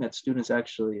only thing that students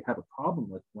actually have a problem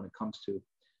with when it comes to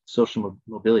social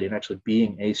mobility and actually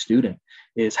being a student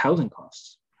is housing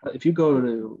costs. If you go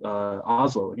to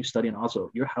Oslo and you study in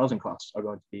Oslo, your housing costs are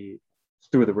going to be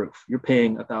through the roof. You're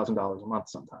paying $1,000 a month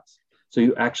sometimes. So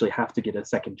you actually have to get a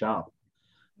second job.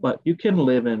 But you can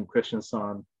live in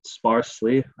Kristiansand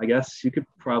sparsely. I guess you could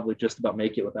probably just about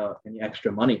make it without any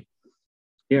extra money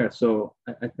here. So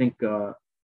I think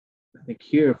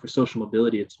here for social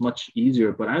mobility, it's much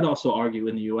easier. But I'd also argue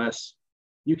in the US,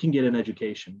 you can get an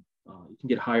education. You can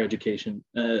get higher education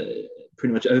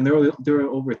pretty much. And there are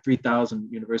over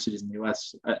 3,000 universities in the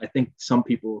US. I think some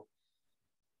people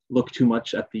look too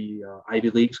much at the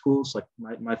Ivy League schools. Like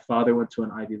my father went to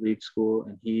an Ivy League school,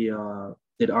 and he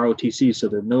did ROTC, so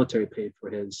the military paid for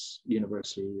his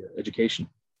university education.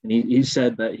 And he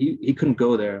said that he couldn't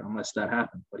go there unless that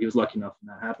happened, but he was lucky enough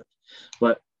when that happened.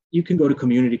 But you can go to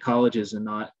community colleges and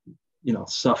not,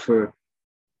 suffer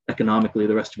economically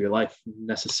the rest of your life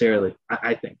necessarily,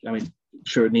 I think. I mean,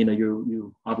 sure, Nina,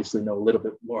 you obviously know a little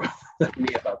bit more than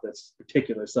me about this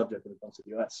particular subject when it comes to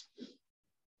the US.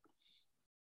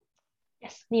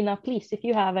 Yes, Nina, please, if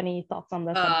you have any thoughts on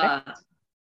the subject.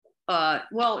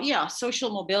 Well, yeah,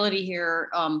 social mobility here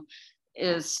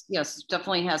is, yes,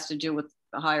 definitely has to do with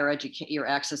higher education, your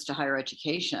access to higher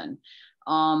education.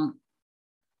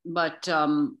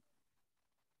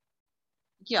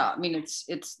 Yeah, I mean,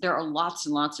 it's there are lots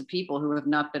and lots of people who have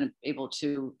not been able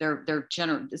to,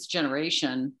 this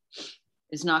generation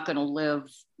is not going to live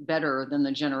better than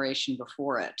the generation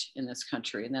before it in this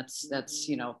country. And that's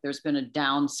there's been a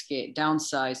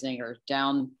downsizing or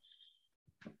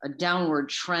a downward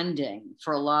trending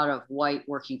for a lot of white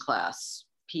working class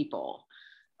people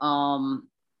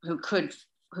who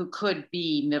could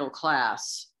be middle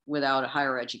class without a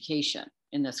higher education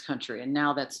in this country. And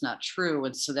now that's not true.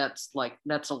 And so that's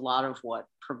a lot of what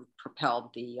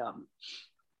propelled the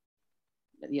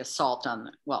assault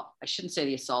on, well, I shouldn't say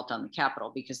the assault on the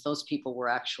Capitol, because those people were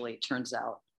actually, it turns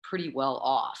out, pretty well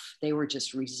off. They were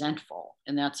just resentful.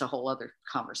 And that's a whole other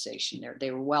conversation there.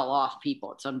 They were well off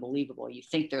people. It's unbelievable. You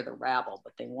think they're the rabble,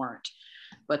 but they weren't.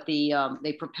 But they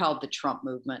propelled the Trump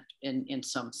movement in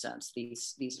some sense,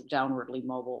 these downwardly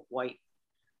mobile white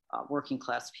working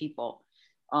class people.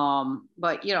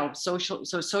 But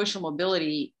social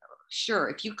mobility, sure,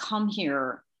 if you come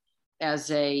here as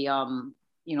a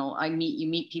you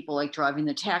meet people like driving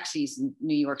the taxis in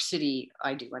New York City.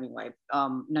 I do anyway.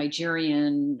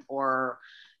 Nigerian or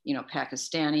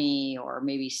Pakistani or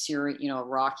maybe Syrian,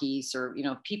 Iraqis, or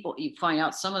people. You find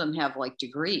out some of them have like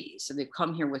degrees, so they've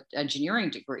come here with engineering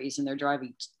degrees and they're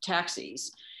driving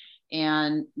taxis,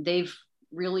 and they've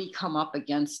really come up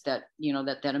against that.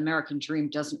 That American dream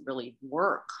doesn't really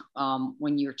work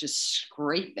when you're just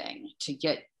scraping to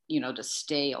get to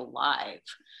stay alive.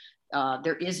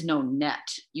 There is no net.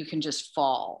 You can just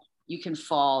fall. You can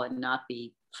fall and not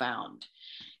be found.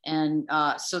 And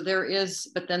so there is,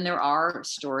 but then there are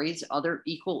stories, other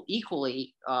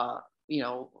equally,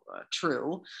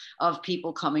 true, of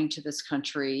people coming to this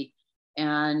country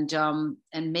and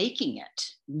making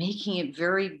it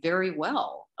very, very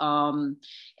well. And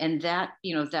that,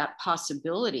 that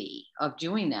possibility of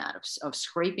doing that, of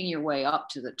scraping your way up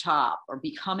to the top or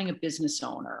becoming a business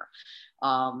owner,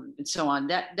 and so on,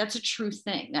 that's a true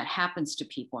thing that happens to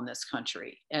people in this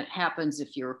country. It happens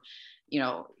if you're,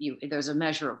 there's a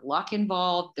measure of luck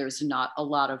involved. There's not a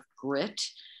lot of grit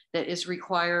that is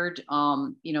required.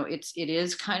 It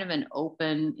is kind of an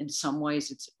open, in some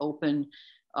ways it's open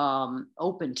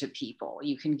to people.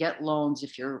 You can get loans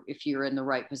if you're in the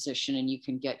right position and you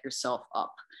can get yourself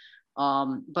up.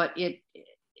 But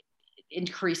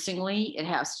increasingly it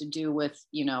has to do with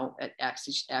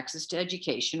access to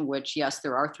education, which, yes,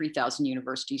 there are 3,000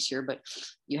 universities here, but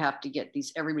you have to get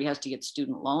everybody has to get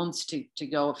student loans to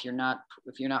go. If you're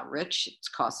not rich, it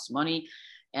costs money,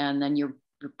 and then you're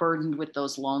burdened with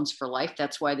those loans for life.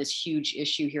 That's why this huge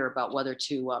issue here about whether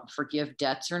to forgive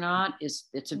debts or not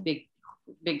it's a big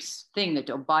big thing that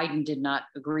Biden did not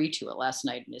agree to it last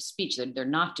night in his speech. They're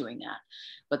not doing that,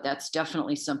 but that's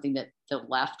definitely something that the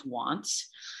left wants.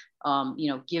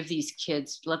 Give these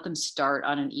kids, let them start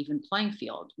on an even playing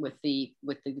field with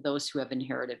those who have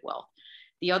inherited wealth.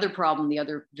 The other problem,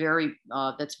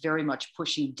 that's very much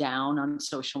pushing down on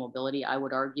social mobility, I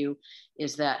would argue,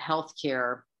 is that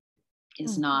healthcare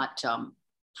is not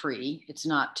free. It's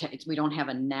not. We don't have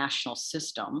a national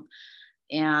system,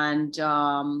 and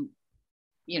this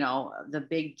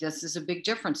is a big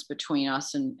difference between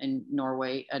us and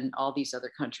Norway and all these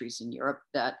other countries in Europe,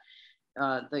 that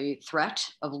the threat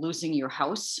of losing your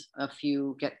house if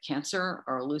you get cancer,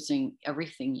 or losing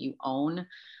everything you own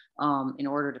in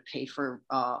order to pay for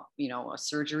a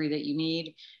surgery that you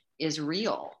need, is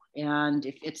real. And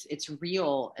if it's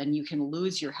real, and you can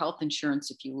lose your health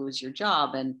insurance if you lose your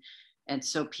job, and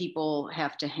so people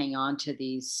have to hang on to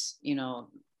these,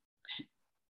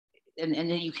 and then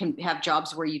you can have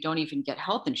jobs where you don't even get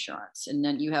health insurance, and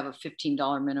then you have a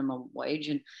 $15 minimum wage.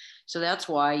 And so that's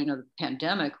why, the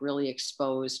pandemic really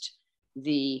exposed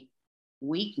the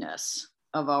weakness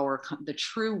of the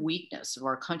true weakness of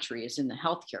our country is in the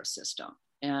healthcare system.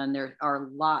 And there are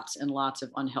lots and lots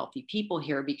of unhealthy people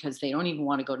here because they don't even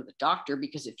want to go to the doctor,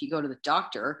 because if you go to the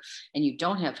doctor and you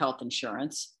don't have health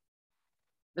insurance,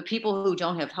 the people who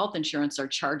don't have health insurance are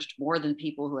charged more than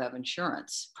people who have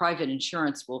insurance. Private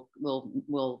insurance will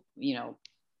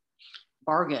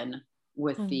bargain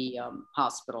with the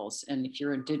hospitals. And if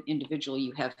you're an individual,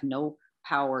 you have no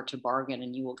power to bargain,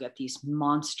 and you will get these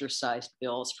monster-sized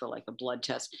bills for like a blood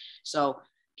test. So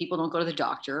people don't go to the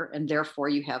doctor, and therefore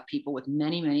you have people with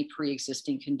many, many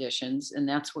pre-existing conditions. And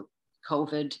that's what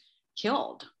COVID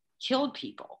killed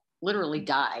people, literally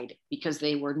died because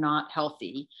they were not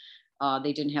healthy.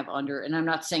 They didn't have and I'm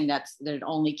not saying that it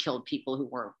only killed people who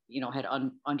were, had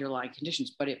underlying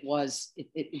conditions, but it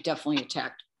definitely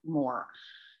attacked more.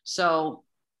 So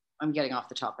I'm getting off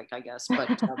the topic, I guess,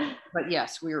 but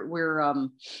yes, we are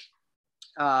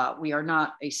not we're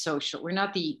not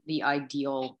the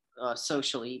ideal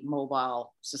socially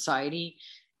mobile society,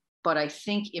 but I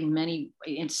think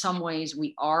in some ways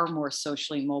we are more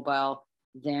socially mobile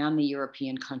than the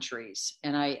European countries.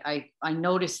 And I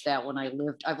noticed that when I've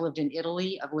lived in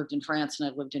Italy, I've lived in France, and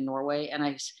I've lived in Norway.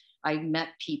 And I met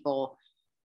people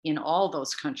in all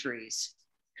those countries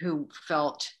who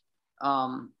felt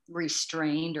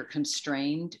restrained or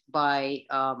constrained by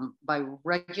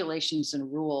regulations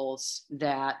and rules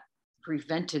that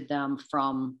prevented them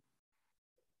from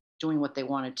doing what they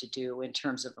wanted to do in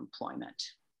terms of employment.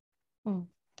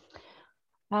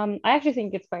 I actually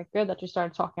think it's quite good that you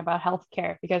started talking about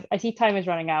healthcare, because I see time is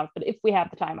running out, but if we have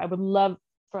the time, I would love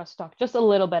for us to talk just a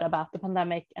little bit about the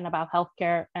pandemic and about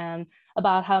healthcare, and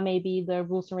about how maybe the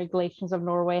rules and regulations of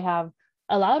Norway have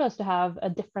allowed us to have a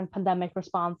different pandemic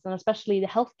response, and especially the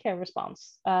healthcare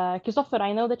response. Kristoffer,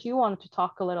 I know that you wanted to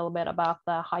talk a little bit about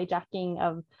the hijacking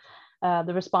of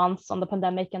the response on the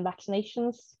pandemic and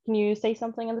vaccinations. Can you say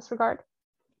something in this regard?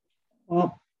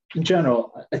 Well, in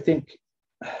general, I think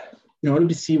in order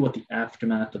to see what the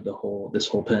aftermath of this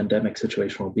whole pandemic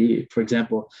situation will be, for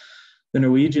example, the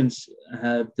Norwegians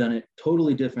have done it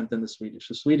totally different than the Swedish.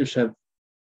 The Swedish have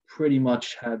pretty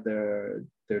much had their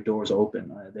doors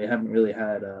open. They haven't really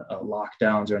had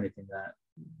lockdowns or anything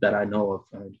that I know of.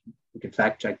 We can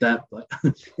fact check that, but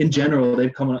in general,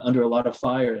 they've come under a lot of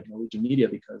fire in Norwegian media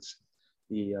because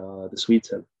the Swedes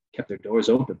have kept their doors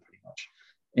open pretty much,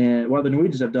 and while the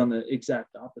Norwegians have done the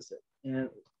exact opposite.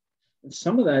 And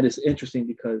some of that is interesting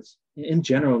because, in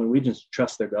general, Norwegians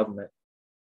trust their government,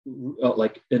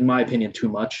 like, in my opinion, too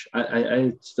much.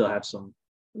 I still have some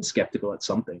skeptical at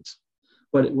some things.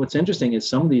 But what's interesting is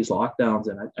some of these lockdowns,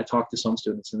 and I talked to some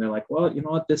students, and they're like, well, you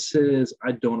know what,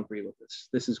 I don't agree with this.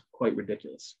 This is quite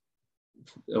ridiculous.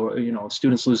 Or,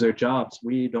 students lose their jobs.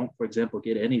 We don't, for example,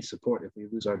 get any support if we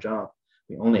lose our job.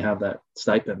 We only have that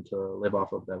stipend to live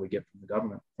off of that we get from the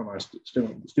government, from our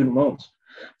student loans.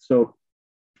 So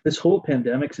this whole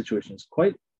pandemic situation is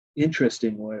quite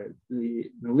interesting, where the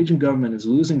Norwegian government is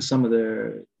losing some of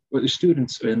their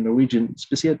students in Norwegian,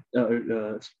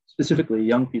 specifically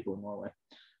young people in Norway,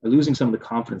 are losing some of the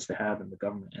confidence they have in the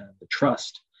government and the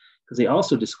trust, because they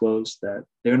also disclosed that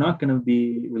they're not going to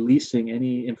be releasing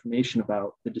any information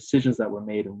about the decisions that were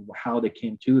made and how they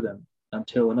came to them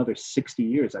until another 60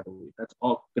 years, I believe. That's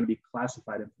all going to be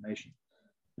classified information.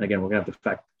 And again, we're going to have to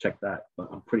fact check that, but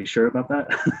I'm pretty sure about that.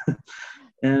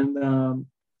 And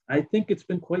I think it's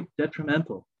been quite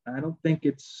detrimental. I don't think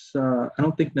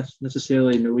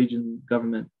necessarily Norwegian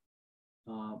government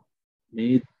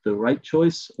made the right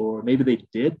choice, or maybe they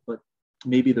did, but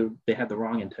maybe they had the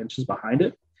wrong intentions behind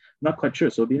it. I'm not quite sure.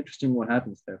 So it'll be interesting what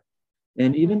happens there.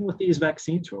 And even with these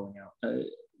vaccines rolling out,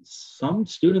 some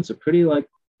students are pretty like,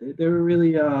 they're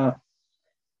really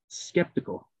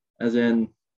skeptical, as in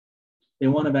they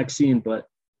want a vaccine, but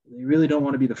they really don't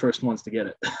want to be the first ones to get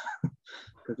it.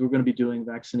 Because we're going to be doing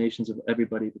vaccinations of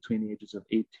everybody between the ages of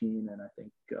 18 and I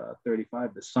think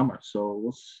 35 this summer. So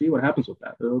we'll see what happens with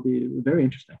that. It'll be very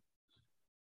interesting.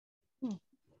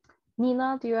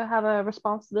 Nina, do you have a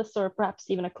response to this, or perhaps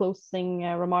even a closing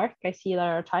remark? I see that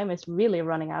our time is really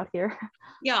running out here.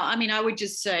 Yeah, I mean, I would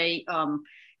just say,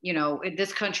 you know, in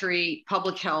this country,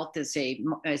 public health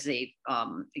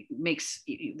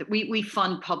we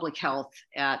fund public health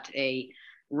at a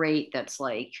rate that's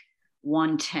like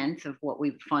 1/10 of what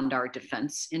we fund our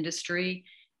defense industry.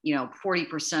 You know,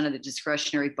 40% of the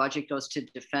discretionary budget goes to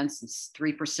defense and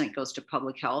 3% goes to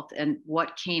public health. And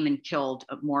what came and killed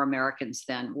more Americans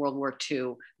than World War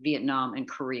II, Vietnam, and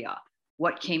Korea?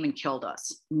 What came and killed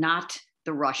us? Not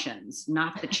the Russians,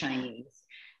 not the Chinese,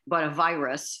 but a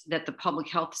virus that the public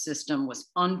health system was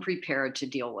unprepared to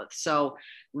deal with. So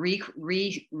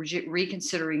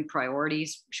reconsidering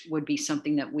priorities would be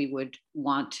something that we would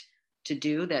want to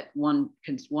do, that one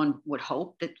would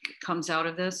hope that comes out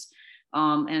of this.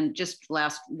 And just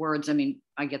last words, I mean,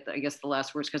 I guess the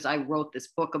last words, because I wrote this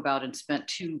book about and spent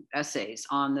 2 essays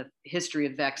on the history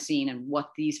of vaccine and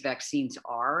what these vaccines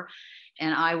are.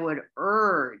 And I would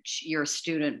urge your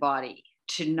student body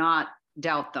to not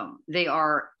doubt them. They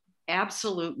are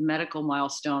absolute medical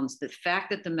milestones. The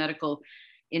fact that the medical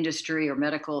industry or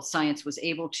medical science was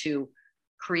able to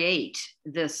create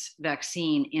this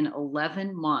vaccine in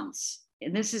 11 months.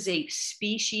 And this is a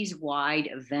species-wide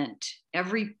event.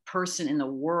 Every person in the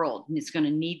world is going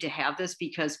to need to have this,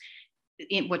 because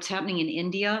what's happening in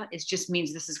India just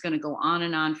means this is going to go on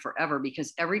and on forever,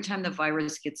 because every time the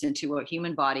virus gets into a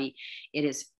human body, it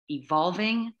is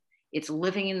evolving, it's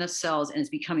living in the cells, and it's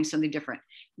becoming something different.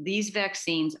 These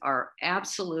vaccines are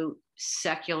absolute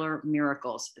secular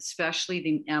miracles, especially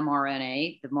the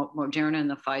mRNA, the Moderna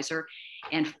and the Pfizer.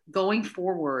 And going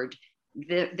forward,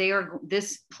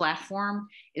 this platform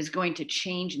is going to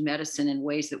change medicine in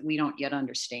ways that we don't yet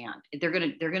understand.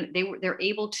 They're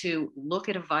able to look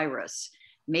at a virus,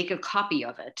 make a copy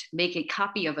of it, make a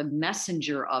copy of a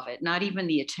messenger of it, not even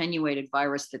the attenuated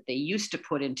virus that they used to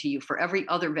put into you. For every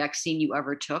other vaccine you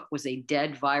ever took was a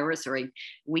dead virus or a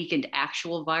weakened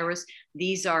actual virus.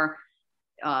 These are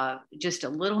just a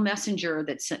little messenger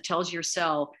that tells your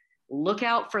cell, look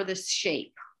out for this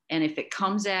shape. And if it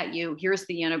comes at you, here's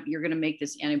the you're going to make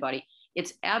this antibody.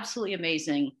 It's absolutely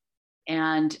amazing.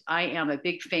 And I am a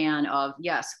big fan of,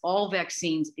 yes, all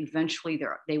vaccines eventually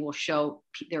they will show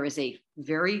there's an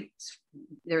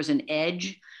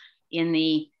edge in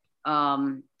the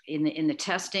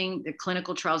testing, the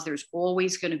clinical trials. There's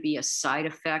always going to be a side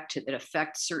effect that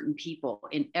affects certain people.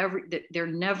 They're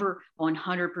never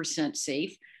 100%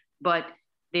 safe, but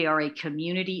they are a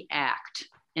community act.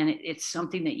 And it's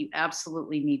something that you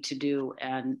absolutely need to do,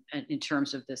 and in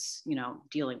terms of this, you know,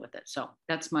 dealing with it. So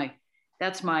that's my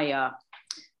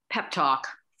pep talk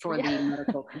for the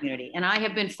medical community. And I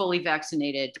have been fully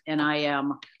vaccinated, and I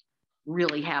am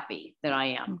really happy that I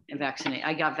am vaccinated.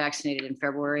 I got vaccinated in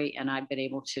February, and I've been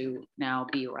able to now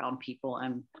be around people.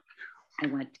 I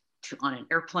went on an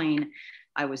airplane.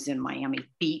 I was in Miami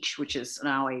Beach, which is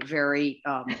now a very,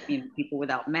 people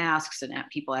without masks and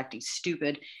people acting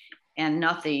stupid. And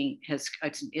nothing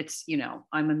it's, you know,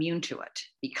 I'm immune to it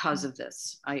because of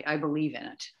this. I believe in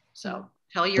it. So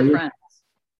tell your friends.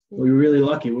 We're really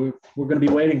lucky. We're going to be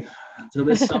waiting until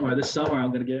this summer. This summer,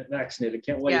 I'm going to get vaccinated.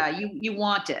 Can't wait. Yeah, you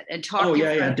want it. And talk. Oh,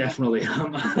 yeah, definitely.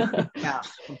 I'm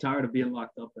tired of being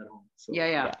locked up at home. So.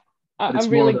 Yeah.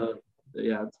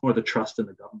 It's more the trust in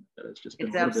the government that it's just been.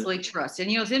 It's absolutely trust.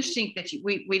 And, you know, it's interesting that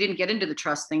we didn't get into the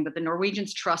trust thing, but the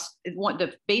Norwegians trust.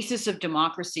 The basis of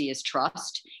democracy is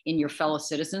trust in your fellow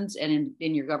citizens and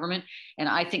in your government. And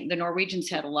I think the Norwegians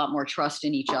had a lot more trust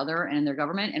in each other and in their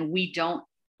government. And we don't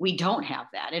have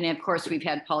that. And of course, we've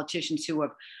had politicians who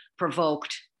have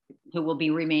provoked, who will be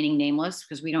remaining nameless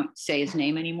because we don't say his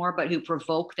name anymore, but who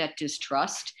provoke that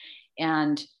distrust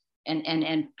and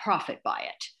profit by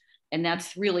it. And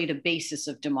that's really the basis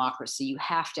of democracy. You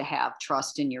have to have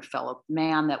trust in your fellow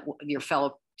man, that your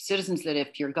fellow citizens, that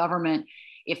if your government,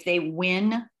 if they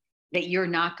win, that you're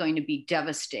not going to be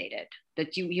devastated,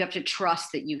 that you have to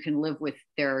trust that you can live with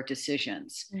their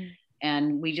decisions.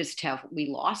 And we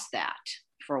lost that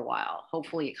for a while.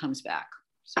 Hopefully it comes back.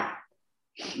 So.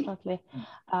 Totally.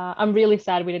 I'm really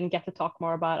sad we didn't get to talk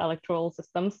more about electoral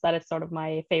systems. That is sort of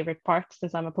my favorite part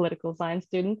since I'm a political science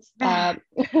student. But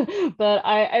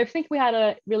I think we had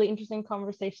a really interesting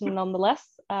conversation nonetheless.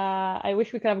 I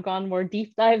wish we could have gone more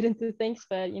deep dived into things,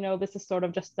 but this is sort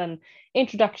of just an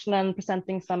introduction and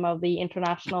presenting some of the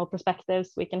international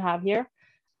perspectives we can have here.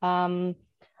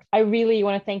 I really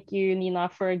want to thank you, Nina,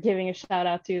 for giving a shout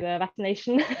out to the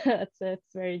vaccination.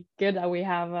 It's very good that we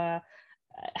have a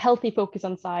healthy focus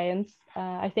on science,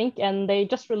 I think, and they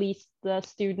just released the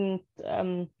student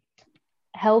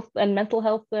health and mental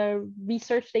health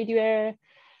research they do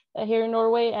here in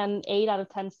Norway, and 8 out of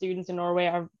 10 students in Norway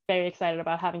are very excited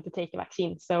about having to take a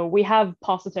vaccine. So we have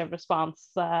positive response.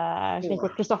 I think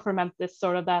what Kristoffer meant is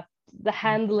sort of that the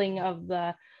handling of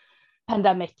the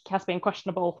pandemic has been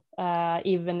questionable,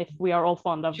 even if we are all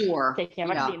fond of taking a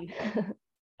vaccine.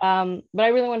 But I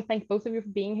really want to thank both of you for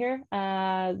being here.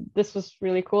 This was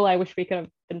really cool. I wish we could have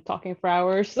been talking for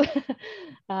hours.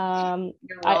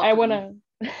 I want to,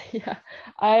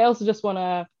 I also just want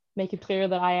to make it clear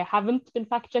that I haven't been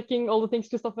fact checking all the things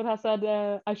Kristoffer has said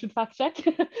I should fact check.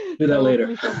 Do that later.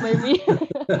 Please don't blame me.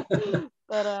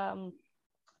 But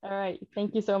all right,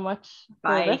 thank you so much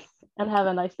for this, and have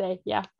a nice day. Yeah.